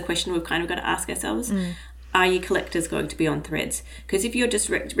think that's the question we've kind of got to ask ourselves. Are your collectors going to be on Threads? Because if you're just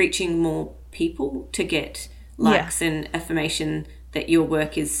reaching more people to get likes and affirmation that your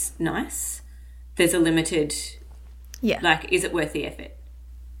work is nice. There's a limited, like, is it worth the effort?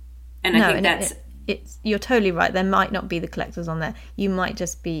 And I think that's... It's you're totally right. There might not be the collectors on there. You might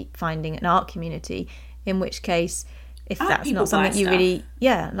just be finding an art community, in which case, if that's not something you really...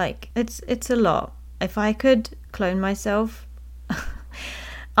 Yeah, like, it's a lot. If I could clone myself,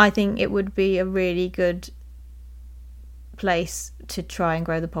 I think it would be a really good place to try and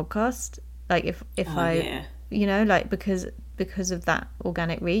grow the podcast. Like, if you know, like, because of that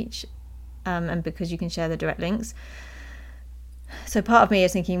organic reach, and because you can share the direct links. So part of me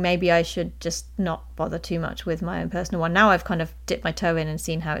is thinking maybe I should just not bother too much with my own personal one. Now I've kind of dipped my toe in and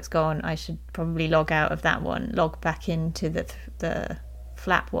seen how it's gone, I should probably log out of that one, log back into the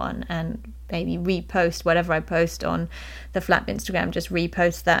Flap one, and maybe repost whatever I post on the Flap Instagram, just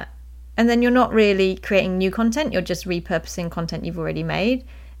repost that. And then you're not really creating new content, you're just repurposing content you've already made,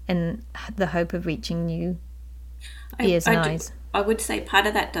 and the hope of reaching new ears and eyes. I would say part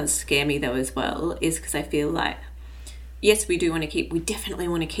of that does scare me though as well, is because I feel like, yes, we definitely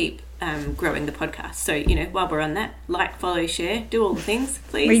want to keep growing the podcast. So, you know, while we're on that, like, follow, share, do all the things,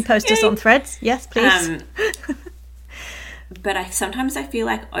 please. Repost us on Threads. Yes, please. But sometimes I feel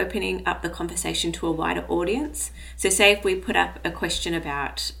like opening up the conversation to a wider audience. So say if we put up a question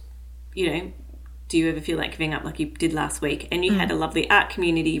about, you know, do you ever feel like giving up like you did last week? And you had a lovely art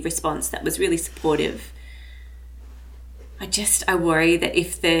community response that was really supportive. I worry that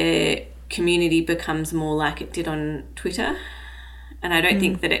if the community becomes more like it did on Twitter, and I don't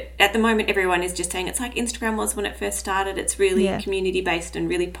think that at the moment everyone is just saying it's like Instagram was when it first started. It's really community based and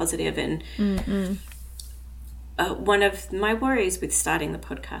really positive. And one of my worries with starting the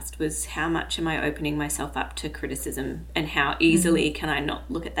podcast was how much am I opening myself up to criticism, and how easily can I not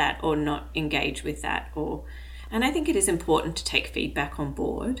look at that or not engage with that, and I think it is important to take feedback on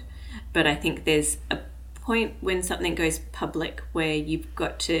board, but I think there's a point when something goes public where you've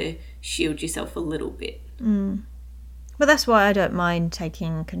got to shield yourself a little bit. But that's why I don't mind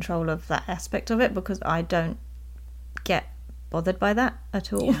taking control of that aspect of it, because I don't get bothered by that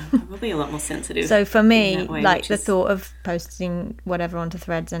at all. Yeah, probably a lot more sensitive. So for me, like, the thought of posting whatever onto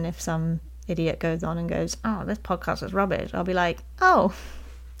Threads, and if some idiot goes on and goes, oh, this podcast is rubbish, I'll be like, oh,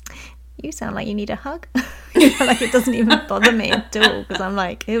 you sound like you need a hug. You know, like, it doesn't even bother me at all, because I'm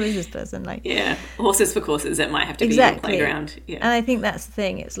like, who is this person? Like, yeah, horses for courses. It might have to be your playground. Yeah. And I think that's the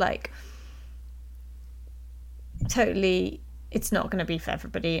thing. It's like, totally, it's not going to be for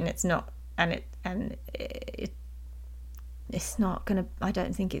everybody, and it's not, it's not going to, I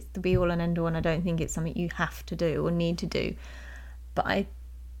don't think it's the be all and end all, and I don't think it's something you have to do or need to do. But I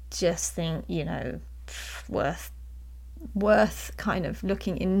just think, you know, worth kind of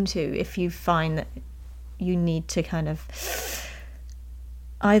looking into if you find that you need to kind of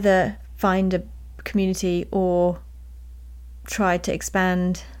either find a community or try to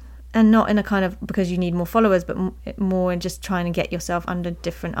expand, and not in a kind of because you need more followers, but more in just trying to get yourself under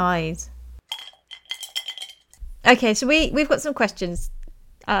different eyes. Okay, so we've got some questions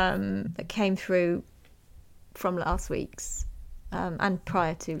that came through from last week's and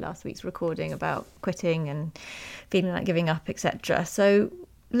prior to last week's recording about quitting and feeling like giving up, etc. So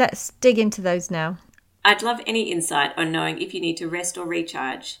let's dig into those now. I'd love any insight on knowing if you need to rest or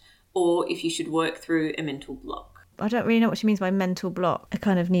recharge, or if you should work through a mental block. I don't really know what she means by mental block. I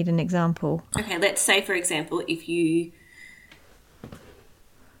kind of need an example. Okay, let's say, for example, if you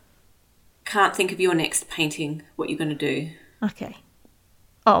can't think of your next painting, what you're going to do. Okay.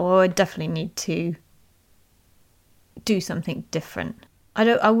 Oh, well, I definitely need to do something different.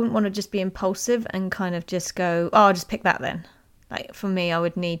 I wouldn't want to just be impulsive and kind of just go, oh, I'll just pick that then. Like, for me, I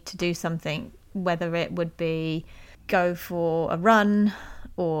would need to do something, whether it would be go for a run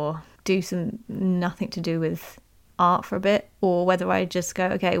or do some nothing to do with art for a bit, or whether I just go,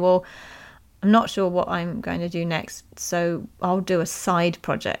 okay, well, I'm not sure what I'm going to do next, so I'll do a side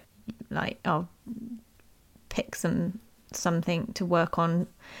project. Like, I'll pick something to work on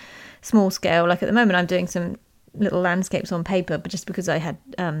small scale. Like, at the moment I'm doing some little landscapes on paper, but just because I had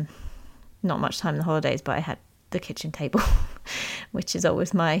not much time in the holidays, but I had the kitchen table which is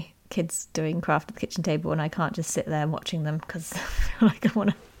always my kids doing craft at the kitchen table, and I can't just sit there watching them because I feel like I want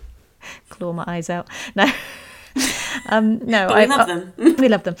to claw my eyes out. No. No, but we love them. We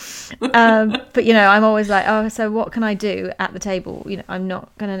love them. But, you know, I'm always like, oh, so what can I do at the table? You know, I'm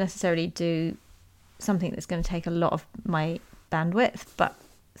not going to necessarily do something that's going to take a lot of my bandwidth, but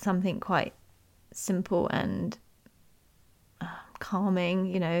something quite simple and calming,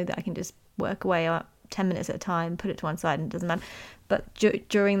 you know, that I can just work away at 10 minutes at a time, put it to one side, and it doesn't matter. But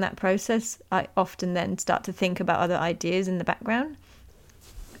during that process, I often then start to think about other ideas in the background.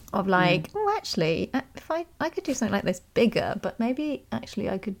 of like, oh, actually, if I could do something like this bigger, but maybe actually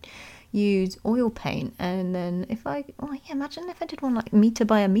I could use oil paint, and then imagine if I did one like meter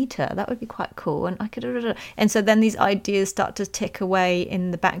by a meter, that would be quite cool, and I could, and so then these ideas start to tick away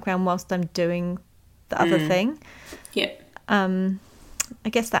in the background whilst I'm doing the other thing. Yeah. I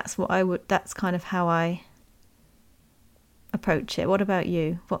guess that's kind of how I approach it. What about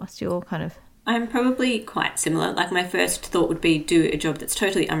you? What's your kind of... I'm probably quite similar. Like, my first thought would be do a job that's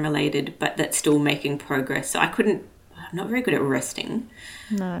totally unrelated, but that's still making progress. So I'm not very good at resting.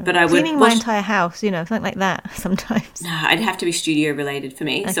 No. But I would cleaning my entire house, something like that sometimes. No, I'd have to be studio related for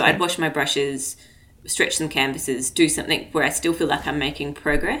me. Okay. So I'd wash my brushes, stretch some canvases, do something where I still feel like I'm making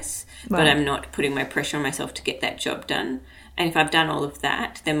progress, but I'm not putting my pressure on myself to get that job done. And if I've done all of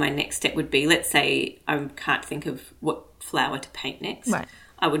that, then my next step would be, let's say I can't think of what flower to paint next. Right.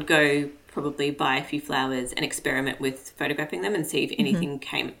 I would go probably buy a few flowers and experiment with photographing them and see if anything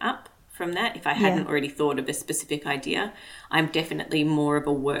came up from that. If I hadn't already thought of a specific idea, I'm definitely more of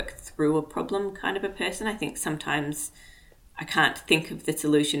a work through a problem kind of a person. I think sometimes I can't think of the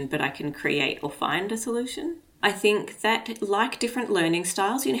solution, but I can create or find a solution. I think that, like different learning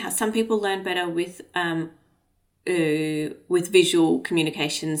styles, how some people learn better with visual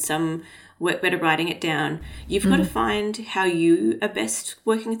communication, some work better writing it down. You've got to find how you are best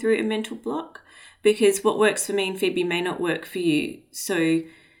working through a mental block, because what works for me and Phoebe may not work for you. So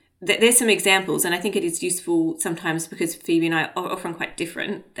there's some examples, and I think it is useful sometimes, because Phoebe and I are often quite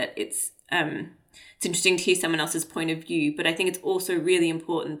different, that it's interesting to hear someone else's point of view. But I think it's also really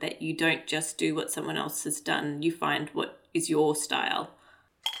important that you don't just do what someone else has done. You find what is your style.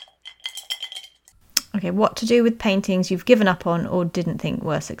 Okay, what to do with paintings you've given up on or didn't think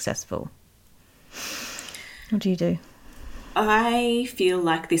were successful? What do you do? I feel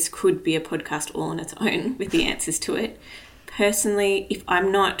like this could be a podcast all on its own with the answers to it. Personally, if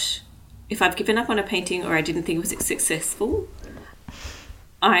I've given up on a painting or I didn't think it was successful,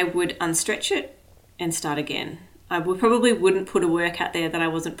 I would unstretch it and start again. I probably wouldn't put a work out there that I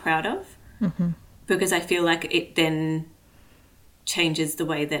wasn't proud of, because I feel like it then changes the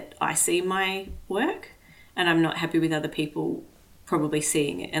way that I see my work, and I'm not happy with other people probably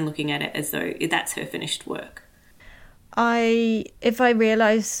seeing it and looking at it as though that's her finished work. If I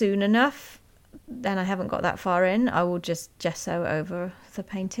realise soon enough, then I haven't got that far in, I will just gesso over the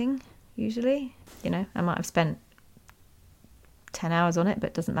painting, usually. I might have spent 10 hours on it, but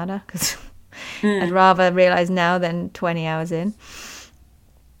it doesn't matter, because I'd rather realise now than 20 hours in.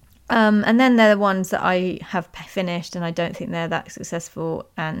 And then they're the ones that I have finished and I don't think they're that successful,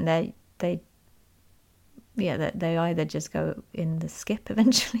 and they either just go in the skip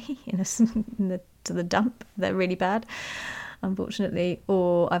eventually, to the dump. They're really bad, unfortunately,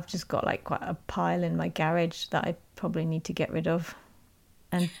 or I've just got like quite a pile in my garage that I probably need to get rid of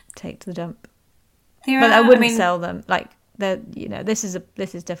and take to the dump. But I wouldn't sell them. Like this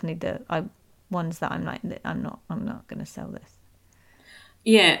is definitely the ones that I'm like, I'm not going to sell this.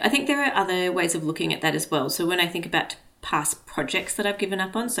 Yeah, I think there are other ways of looking at that as well. So when I think about past projects that I've given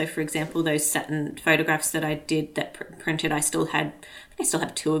up on, so for example, those satin photographs that I did that printed, I still have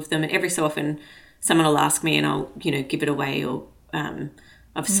 2 of them, and every so often someone will ask me and I'll, give it away, or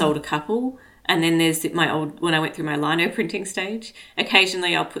I've sold a couple. And then there's when I went through my lino printing stage,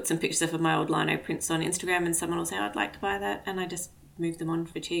 occasionally I'll put some pictures of my old lino prints on Instagram and someone will say, I'd like to buy that. And I just move them on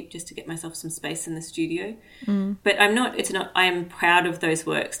for cheap just to get myself some space in the studio. But I am proud of those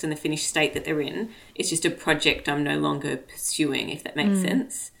works and the finished state that they're in. It's just a project I'm no longer pursuing, if that makes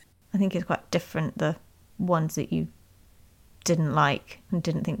sense. I think it's quite different, the ones that you didn't like and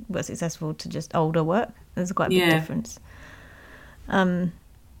didn't think were successful, to just older work. There's quite a big difference. I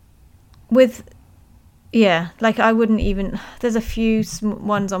wouldn't even, there's a few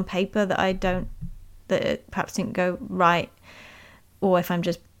ones on paper that perhaps didn't go right, or if I'm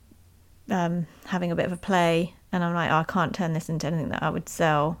just having a bit of a play and I'm like, I can't turn this into anything that I would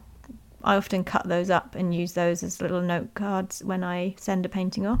sell, I often cut those up and use those as little note cards when I send a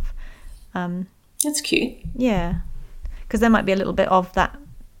painting off. That's cute. Yeah, because there might be a little bit of that,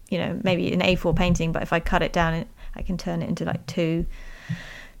 maybe an A4 painting, but if I cut it down, I can turn it into like 2,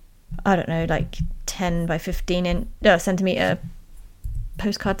 I don't know, like 10 by 15 centimetre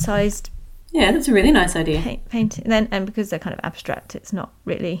postcard sized. Yeah, that's a really nice idea. Painting then, and because they're kind of abstract, it's not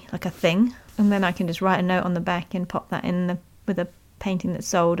really like a thing. And then I can just write a note on the back and pop that in with a painting that's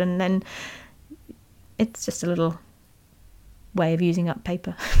sold, and then it's just a little way of using up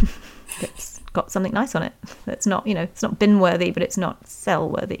paper that's got something nice on it. That's not, it's not bin worthy, but it's not sell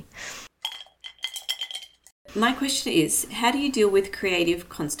worthy. My question is, how do you deal with creative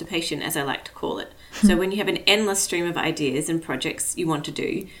constipation, as I like to call it? So when you have an endless stream of ideas and projects you want to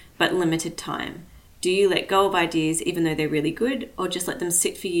do, but limited time, do you let go of ideas even though they're really good, or just let them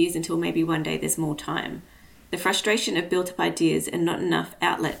sit for years until maybe one day there's more time? The frustration of built-up ideas and not enough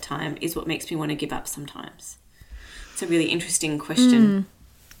outlet time is what makes me want to give up sometimes. It's a really interesting question.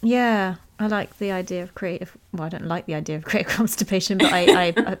 Yeah, I like the idea of creative... Well, I don't like the idea of creative constipation, but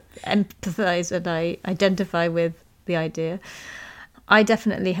I empathise and I identify with the idea. I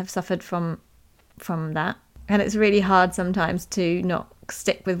definitely have suffered from that. And it's really hard sometimes to not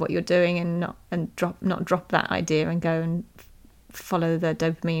stick with what you're doing and not drop that idea and go and follow the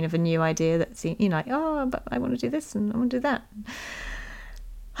dopamine of a new idea that's, you know, like, oh, but I want to do this and I want to do that.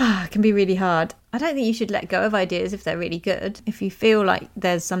 It can be really hard. I don't think you should let go of ideas if they're really good. If you feel like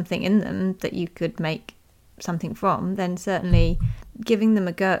there's something in them that you could make something from, then certainly giving them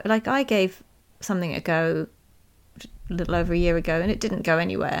a go. Like, I gave something a go a little over a year ago and it didn't go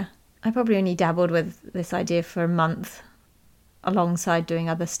anywhere. I probably only dabbled with this idea for a month alongside doing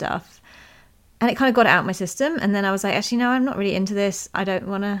other stuff. And it kind of got it out of my system. And then I was like, actually, no, I'm not really into this. I don't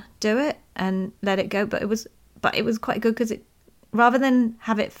want to do it, and let it go. But it was quite good because it, rather than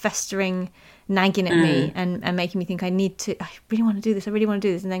have it festering, nagging at me and making me think I really want to do this,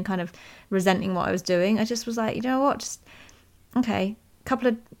 and then kind of resenting what I was doing, I just was like, you know what, just, okay,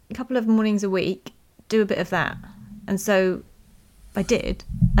 couple of mornings a week, do a bit of that. And so I did.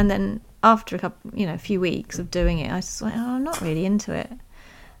 And then after a few weeks of doing it, I was just like, oh, I'm not really into it.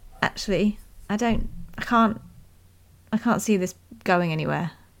 Actually, I can't see this going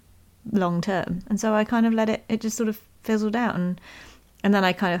anywhere long term. And so I kind of let it just sort of fizzled out, and then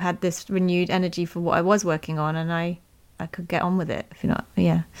I kind of had this renewed energy for what I was working on, and I could get on with it, if you're not,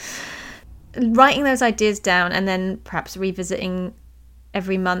 yeah. Writing those ideas down and then perhaps revisiting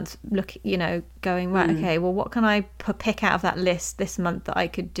every month, going, right, okay, well, what can I pick out of that list this month that I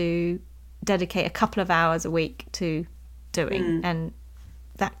could dedicate a couple of hours a week to doing, and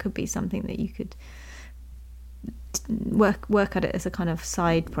that could be something that you could work at it as a kind of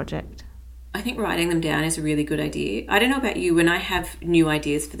side project. I think writing them down is a really good idea. I don't know about you, when I have new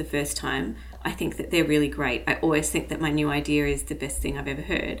ideas for the first time, I think that they're really great. I always think that my new idea is the best thing I've ever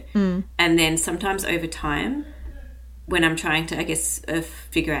heard. And then sometimes over time, when I'm trying to, I guess,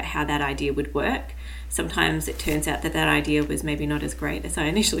 figure out how that idea would work, sometimes it turns out that idea was maybe not as great as I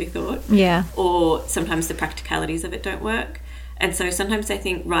initially thought. Yeah. Or sometimes the practicalities of it don't work. And so sometimes I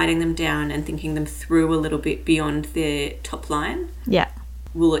think writing them down and thinking them through a little bit beyond the top line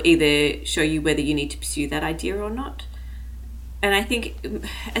will either show you whether you need to pursue that idea or not. And I think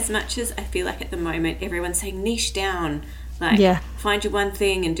as much as I feel like at the moment everyone's saying niche down, find your one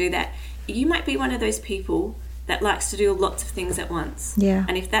thing and do that, you might be one of those people that likes to do lots of things at once. Yeah.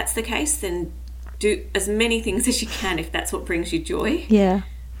 And if that's the case, then do as many things as you can if that's what brings you joy. Yeah.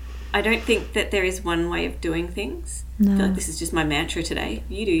 I don't think that there is one way of doing things. No. I feel like this is just my mantra today.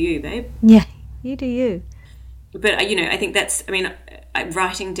 You do you, babe. Yeah, you do you. But, I think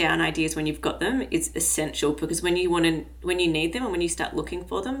writing down ideas when you've got them is essential, because when you need them and when you start looking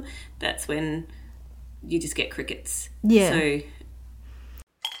for them, that's when you just get crickets. Yeah. So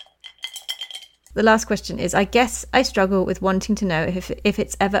the last question is, I guess I struggle with wanting to know if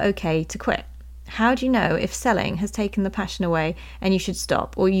it's ever okay to quit. How do you know if selling has taken the passion away and you should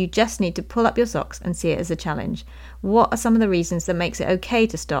stop, or you just need to pull up your socks and see it as a challenge? What are some of the reasons that makes it okay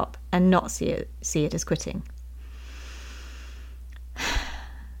to stop and not see it as quitting?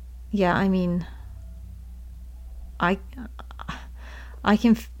 Yeah, I mean, I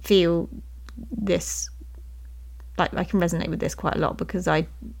can feel this, like I can resonate with this quite a lot, because I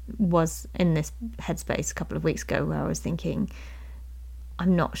was in this headspace a couple of weeks ago where I was thinking,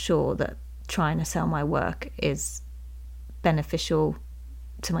 I'm not sure that trying to sell my work is beneficial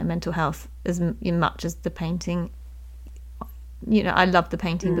to my mental health as much as the painting. I love the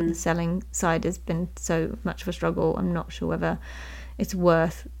painting, but the selling side has been so much of a struggle. I'm not sure whether it's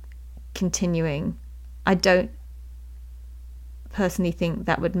worth continuing. I don't personally think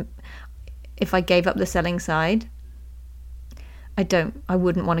that would, if I gave up the selling side, I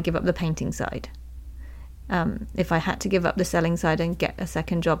wouldn't want to give up the painting side. If I had to give up the selling side and get a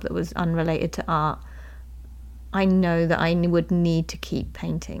second job that was unrelated to art, I know that I would need to keep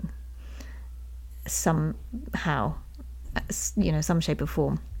painting somehow, some shape or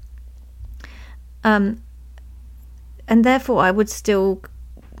form. And therefore I would still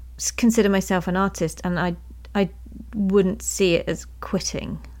consider myself an artist, and I wouldn't see it as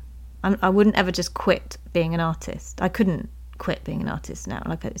quitting. I wouldn't ever just quit being an artist. I couldn't quit being an artist now.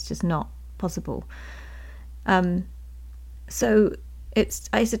 It's just not possible. So I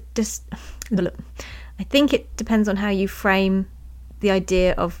think it depends on how you frame the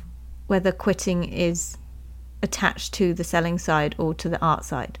idea of whether quitting is attached to the selling side or to the art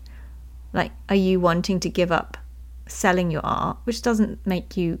side. Like, are you wanting to give up selling your art, which doesn't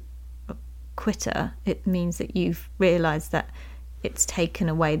make you a quitter? It means that you've realised that it's taken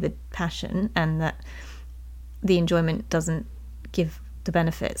away the passion and that the enjoyment doesn't give the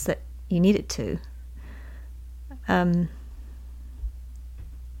benefits that you need it to.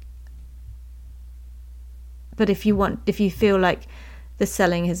 But if you feel like the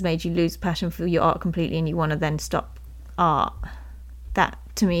selling has made you lose passion for your art completely and you want to then stop art, that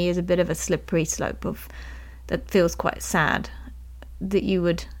to me is a bit of a slippery slope that feels quite sad, that you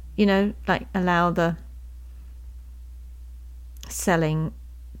would, like, allow the selling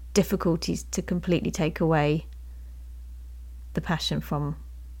difficulties to completely take away the passion from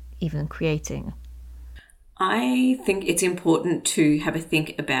even creating. I think it's important to have a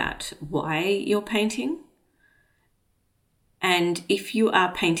think about why you're painting. And if you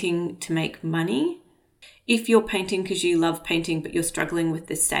are painting to make money, if you're painting because you love painting but you're struggling with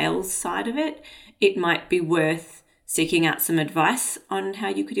the sales side of it, it might be worth seeking out some advice on how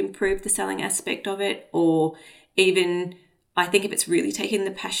you could improve the selling aspect of it. Or even, I think if it's really taking the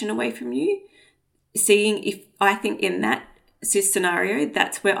passion away from you, I think in that scenario,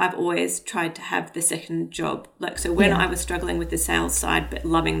 that's where I've always tried to have the second job. Like, so when I was struggling with the sales side but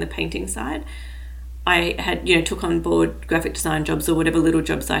loving the painting side, I had, took on board graphic design jobs or whatever little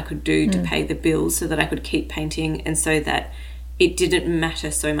jobs I could do to pay the bills so that I could keep painting, and so that it didn't matter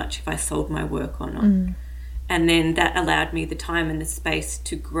so much if I sold my work or not. And then that allowed me the time and the space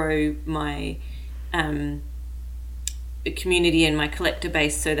to grow my community and my collector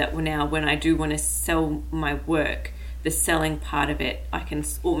base, so that now when I do want to sell my work, the selling part of it I can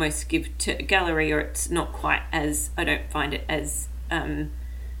almost give to a gallery, or it's not quite as, I don't find it as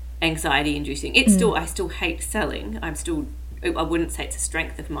anxiety inducing. It's still, I still hate selling. I wouldn't say it's a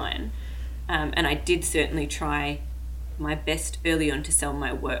strength of mine. And I did certainly try my best early on to sell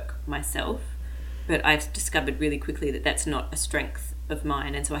my work myself, but I've discovered really quickly that that's not a strength of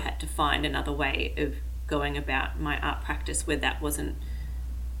mine. And so I had to find another way of going about my art practice where that wasn't,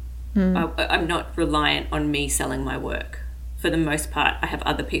 I'm not reliant on me selling my work. For the most part, I have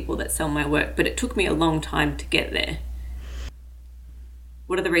other people that sell my work, but it took me a long time to get there.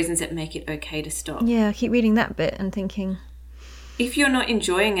 What are the reasons that make it okay to stop? Yeah, I keep reading that bit and thinking, if you're not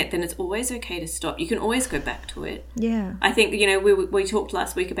enjoying it, then it's always okay to stop. You can always go back to it. Yeah. I think, we talked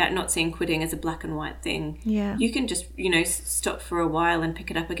last week about not seeing quitting as a black and white thing. Yeah. You can just, stop for a while and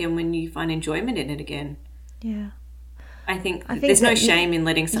pick it up again when you find enjoyment in it again. Yeah. I think there's no shame in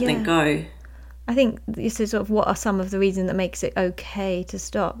letting something go. I think this is sort of what are some of the reasons that makes it okay to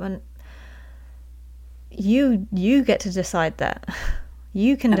stop. And you get to decide that.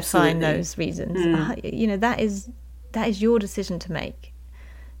 You can define those reasons. That is your decision to make.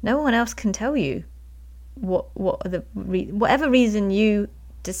 No one else can tell you whatever reason you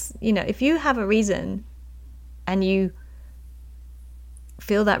just, if you have a reason and you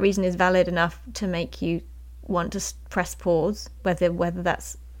feel that reason is valid enough to make you want to press pause, whether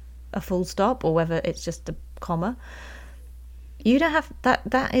that's a full stop or whether it's just a comma, you don't have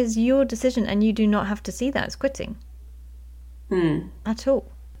that is your decision, and you do not have to see that as quitting. At all.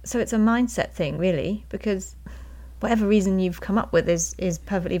 So it's a mindset thing, really, because whatever reason you've come up with is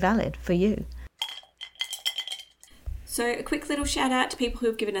perfectly valid for you. So a quick little shout out to people who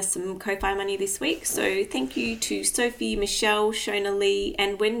have given us some Ko-Fi money this week. So thank you to Sophie, Michelle, Shona Lee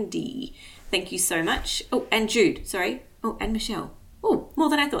and Wendy. Thank you so much. Oh, and Jude, sorry. Oh, and Michelle. Oh, more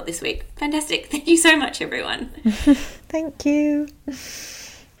than I thought this week. Fantastic. Thank you so much, everyone. Thank you.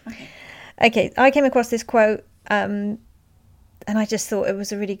 Okay, I came across this quote and I just thought it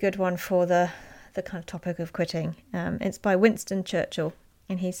was a really good one for the kind of topic of quitting. It's by Winston Churchill,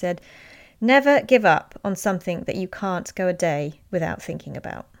 and he said, "Never give up on something that you can't go a day without thinking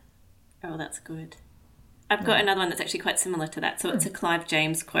about." Oh, that's good. I've got another one that's actually quite similar to that. So it's a Clive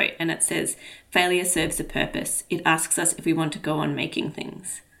James quote, and it says, "Failure serves a purpose. It asks us if we want to go on making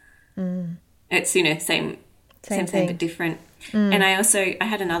things." It's, same thing but different. And I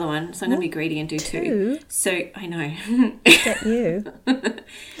had another one, so I'm going to be greedy and do two. So I know. Get you.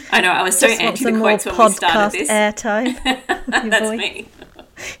 I know, I was so anti the quotes when we started this. Airtime. That's me.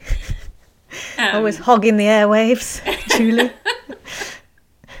 Always hogging the airwaves, Julie.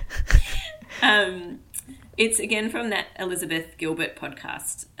 It's again from that Elizabeth Gilbert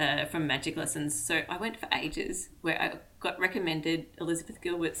podcast from Magic Lessons. So I went for ages where I got recommended Elizabeth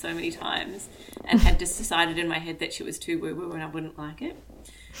Gilbert so many times and had just decided in my head that she was too woo-woo and I wouldn't like it.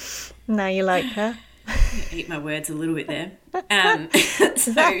 Now you like her. I eat my words a little bit there. Is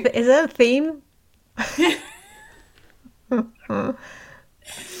that a theme?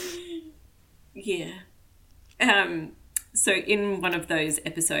 Yeah. So in one of those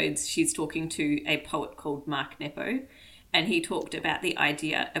episodes, she's talking to a poet called Mark Nepo, and he talked about the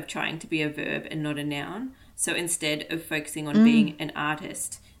idea of trying to be a verb and not a noun. So instead of focusing on being an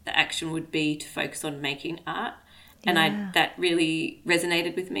artist, the action would be to focus on making art. And that really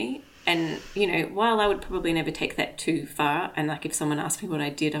resonated with me. And, you know, while I would probably never take that too far, and like if someone asked me what I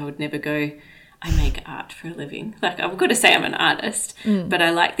did, I would never go, I make art for a living. Like, I've got to say I'm an artist, but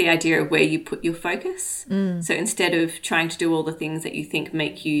I like the idea of where you put your focus. So instead of trying to do all the things that you think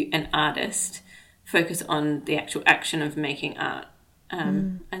make you an artist, focus on the actual action of making art.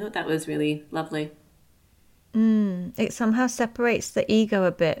 I thought that was really lovely. It somehow separates the ego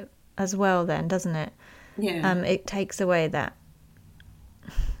a bit as well then, doesn't it? Yeah. It takes away that.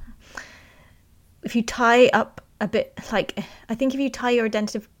 If you tie up a bit, like, I think if you tie your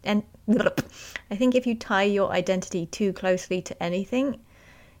identity, if you tie your identity too closely to anything,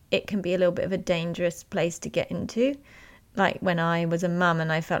 it can be a little bit of a dangerous place to get into. Like when I was a mum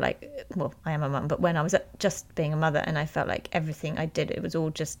and I felt like, well, I am a mum, but when I was just being a mother and I felt like everything I did, it was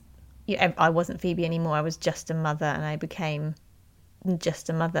all just, I wasn't Phoebe anymore. I was just a mother and I became just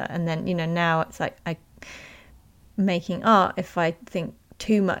a mother. And then, you know, now it's like making art, if I think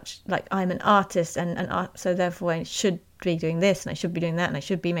too much, like I'm an artist and an art, so therefore I should be doing this and I should be doing that and I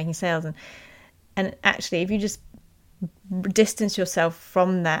should be making sales. And actually, if you just distance yourself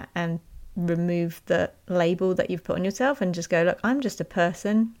from that and remove the label that you've put on yourself and just go, look, I'm just a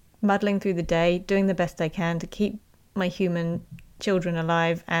person muddling through the day, doing the best I can to keep my human children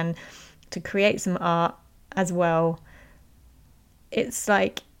alive and to create some art as well. It's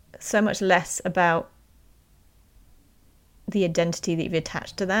like so much less about the identity that you've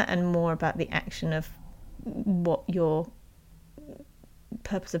attached to that and more about the action of what your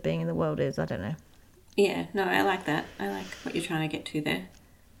purpose of being in the world is. I don't know. Yeah, no, I like that. I like what you're trying to get to there.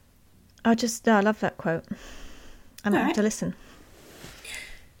 I love that quote. I might have to listen.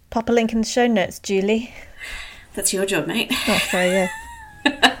 Pop a link in the show notes, Julie. That's your job, mate. Oh, sorry,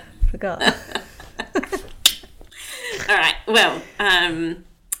 yeah. Forgot. All right, well,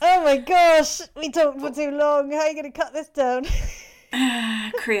 oh my gosh, we talked for too long. How are you going to cut this down?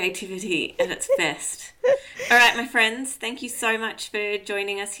 Creativity at its best. All right, my friends, thank you so much for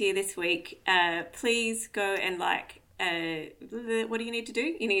joining us here this week. Please go and what do you need to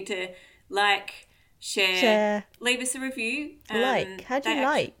do? You need to like, share. Leave us a review. How do you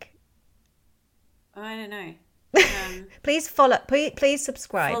like? Oh, I don't know. Please follow. Please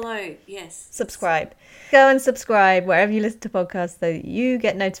subscribe. Follow, yes. Subscribe. Go and subscribe wherever you listen to podcasts so that you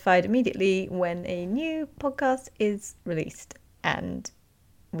get notified immediately when a new podcast is released. And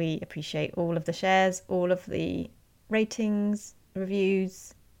we appreciate all of the shares, all of the ratings,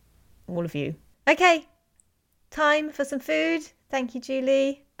 reviews, all of you. Okay, time for some food. Thank you,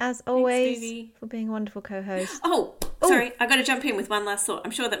 Julie, as always, for being a wonderful co-host. Oh, sorry, I've got to jump in with one last thought.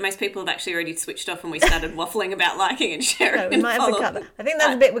 I'm sure that most people have actually already switched off when we started waffling about liking and sharing. No, we might have to cut that. I think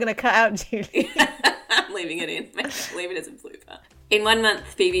that's a bit we're going to cut out, Julie. I'm leaving it in. Leave it as a blooper. In 1 month,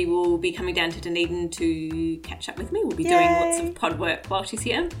 Phoebe will be coming down to Dunedin to catch up with me. We'll be doing lots of pod work while she's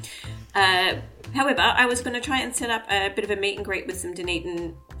here. However, I was going to try and set up a bit of a meet and greet with some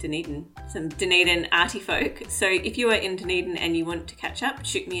Dunedin arty folk. So if you are in Dunedin and you want to catch up,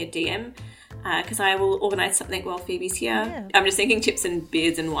 shoot me a DM because I will organise something while Phoebe's here. Yeah. I'm just thinking chips and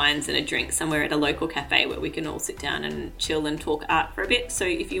beers and wines and a drink somewhere at a local cafe where we can all sit down and chill and talk art for a bit. So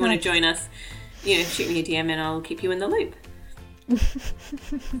if you want to join us, shoot me a DM and I'll keep you in the loop.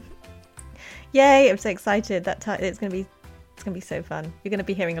 Yay, I'm so excited. It's gonna be so fun. You're gonna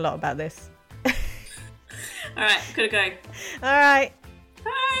be hearing a lot about this. All right, gotta go. All right,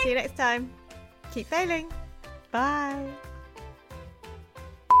 bye. See you next time. Keep failing. Bye.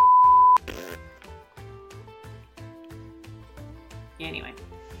 Anyway,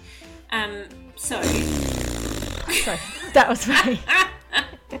 so sorry, that was funny.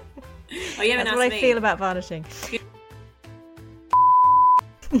 Oh, you haven't That's what I feel about varnishing.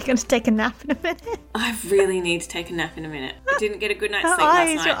 You're going to take a nap in a minute? I really need to take a nap in a minute. I didn't get a good night's sleep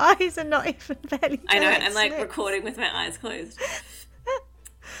last night. Your eyes are not even barely I know, I'm like recording with my eyes closed.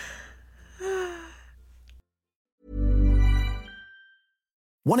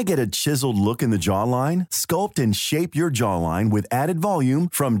 Want to get a chiseled look in the jawline? Sculpt and shape your jawline with added volume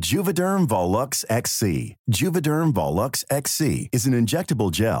from Juvederm Volux XC. Juvederm Volux XC is an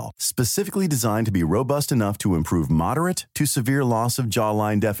injectable gel specifically designed to be robust enough to improve moderate to severe loss of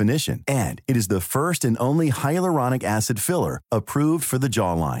jawline definition. And it is the first and only hyaluronic acid filler approved for the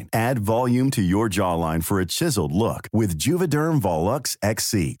jawline. Add volume to your jawline for a chiseled look with Juvederm Volux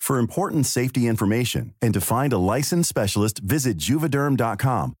XC. For important safety information and to find a licensed specialist, visit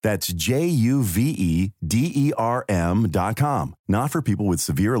Juvederm.com. Juvederm.com. That's JUVEDERM.com. Not for people with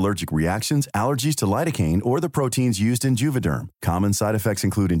severe allergic reactions, allergies to lidocaine, or the proteins used in Juvederm. Common side effects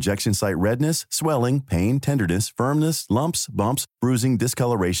include injection site redness, swelling, pain, tenderness, firmness, lumps, bumps, bruising,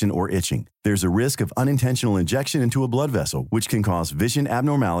 discoloration, or itching. There's a risk of unintentional injection into a blood vessel, which can cause vision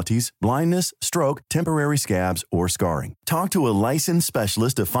abnormalities, blindness, stroke, temporary scabs, or scarring. Talk to a licensed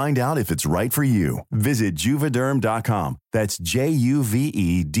specialist to find out if it's right for you. Visit Juvederm.com. That's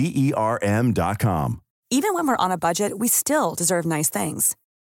JUVEDERM.com. Even when we're on a budget, we still deserve nice things.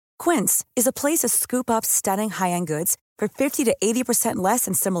 Quince is a place to scoop up stunning high-end goods for 50 to 80% less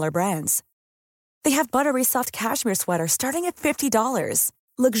than similar brands. They have buttery soft cashmere sweaters starting at $50,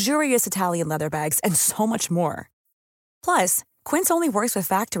 luxurious Italian leather bags, and so much more. Plus, Quince only works with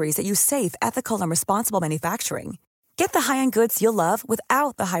factories that use safe, ethical, and responsible manufacturing. Get the high-end goods you'll love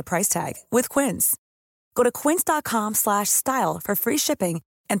without the high price tag with Quince. Go to quince.com/style for free shipping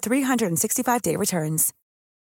and 365-day returns.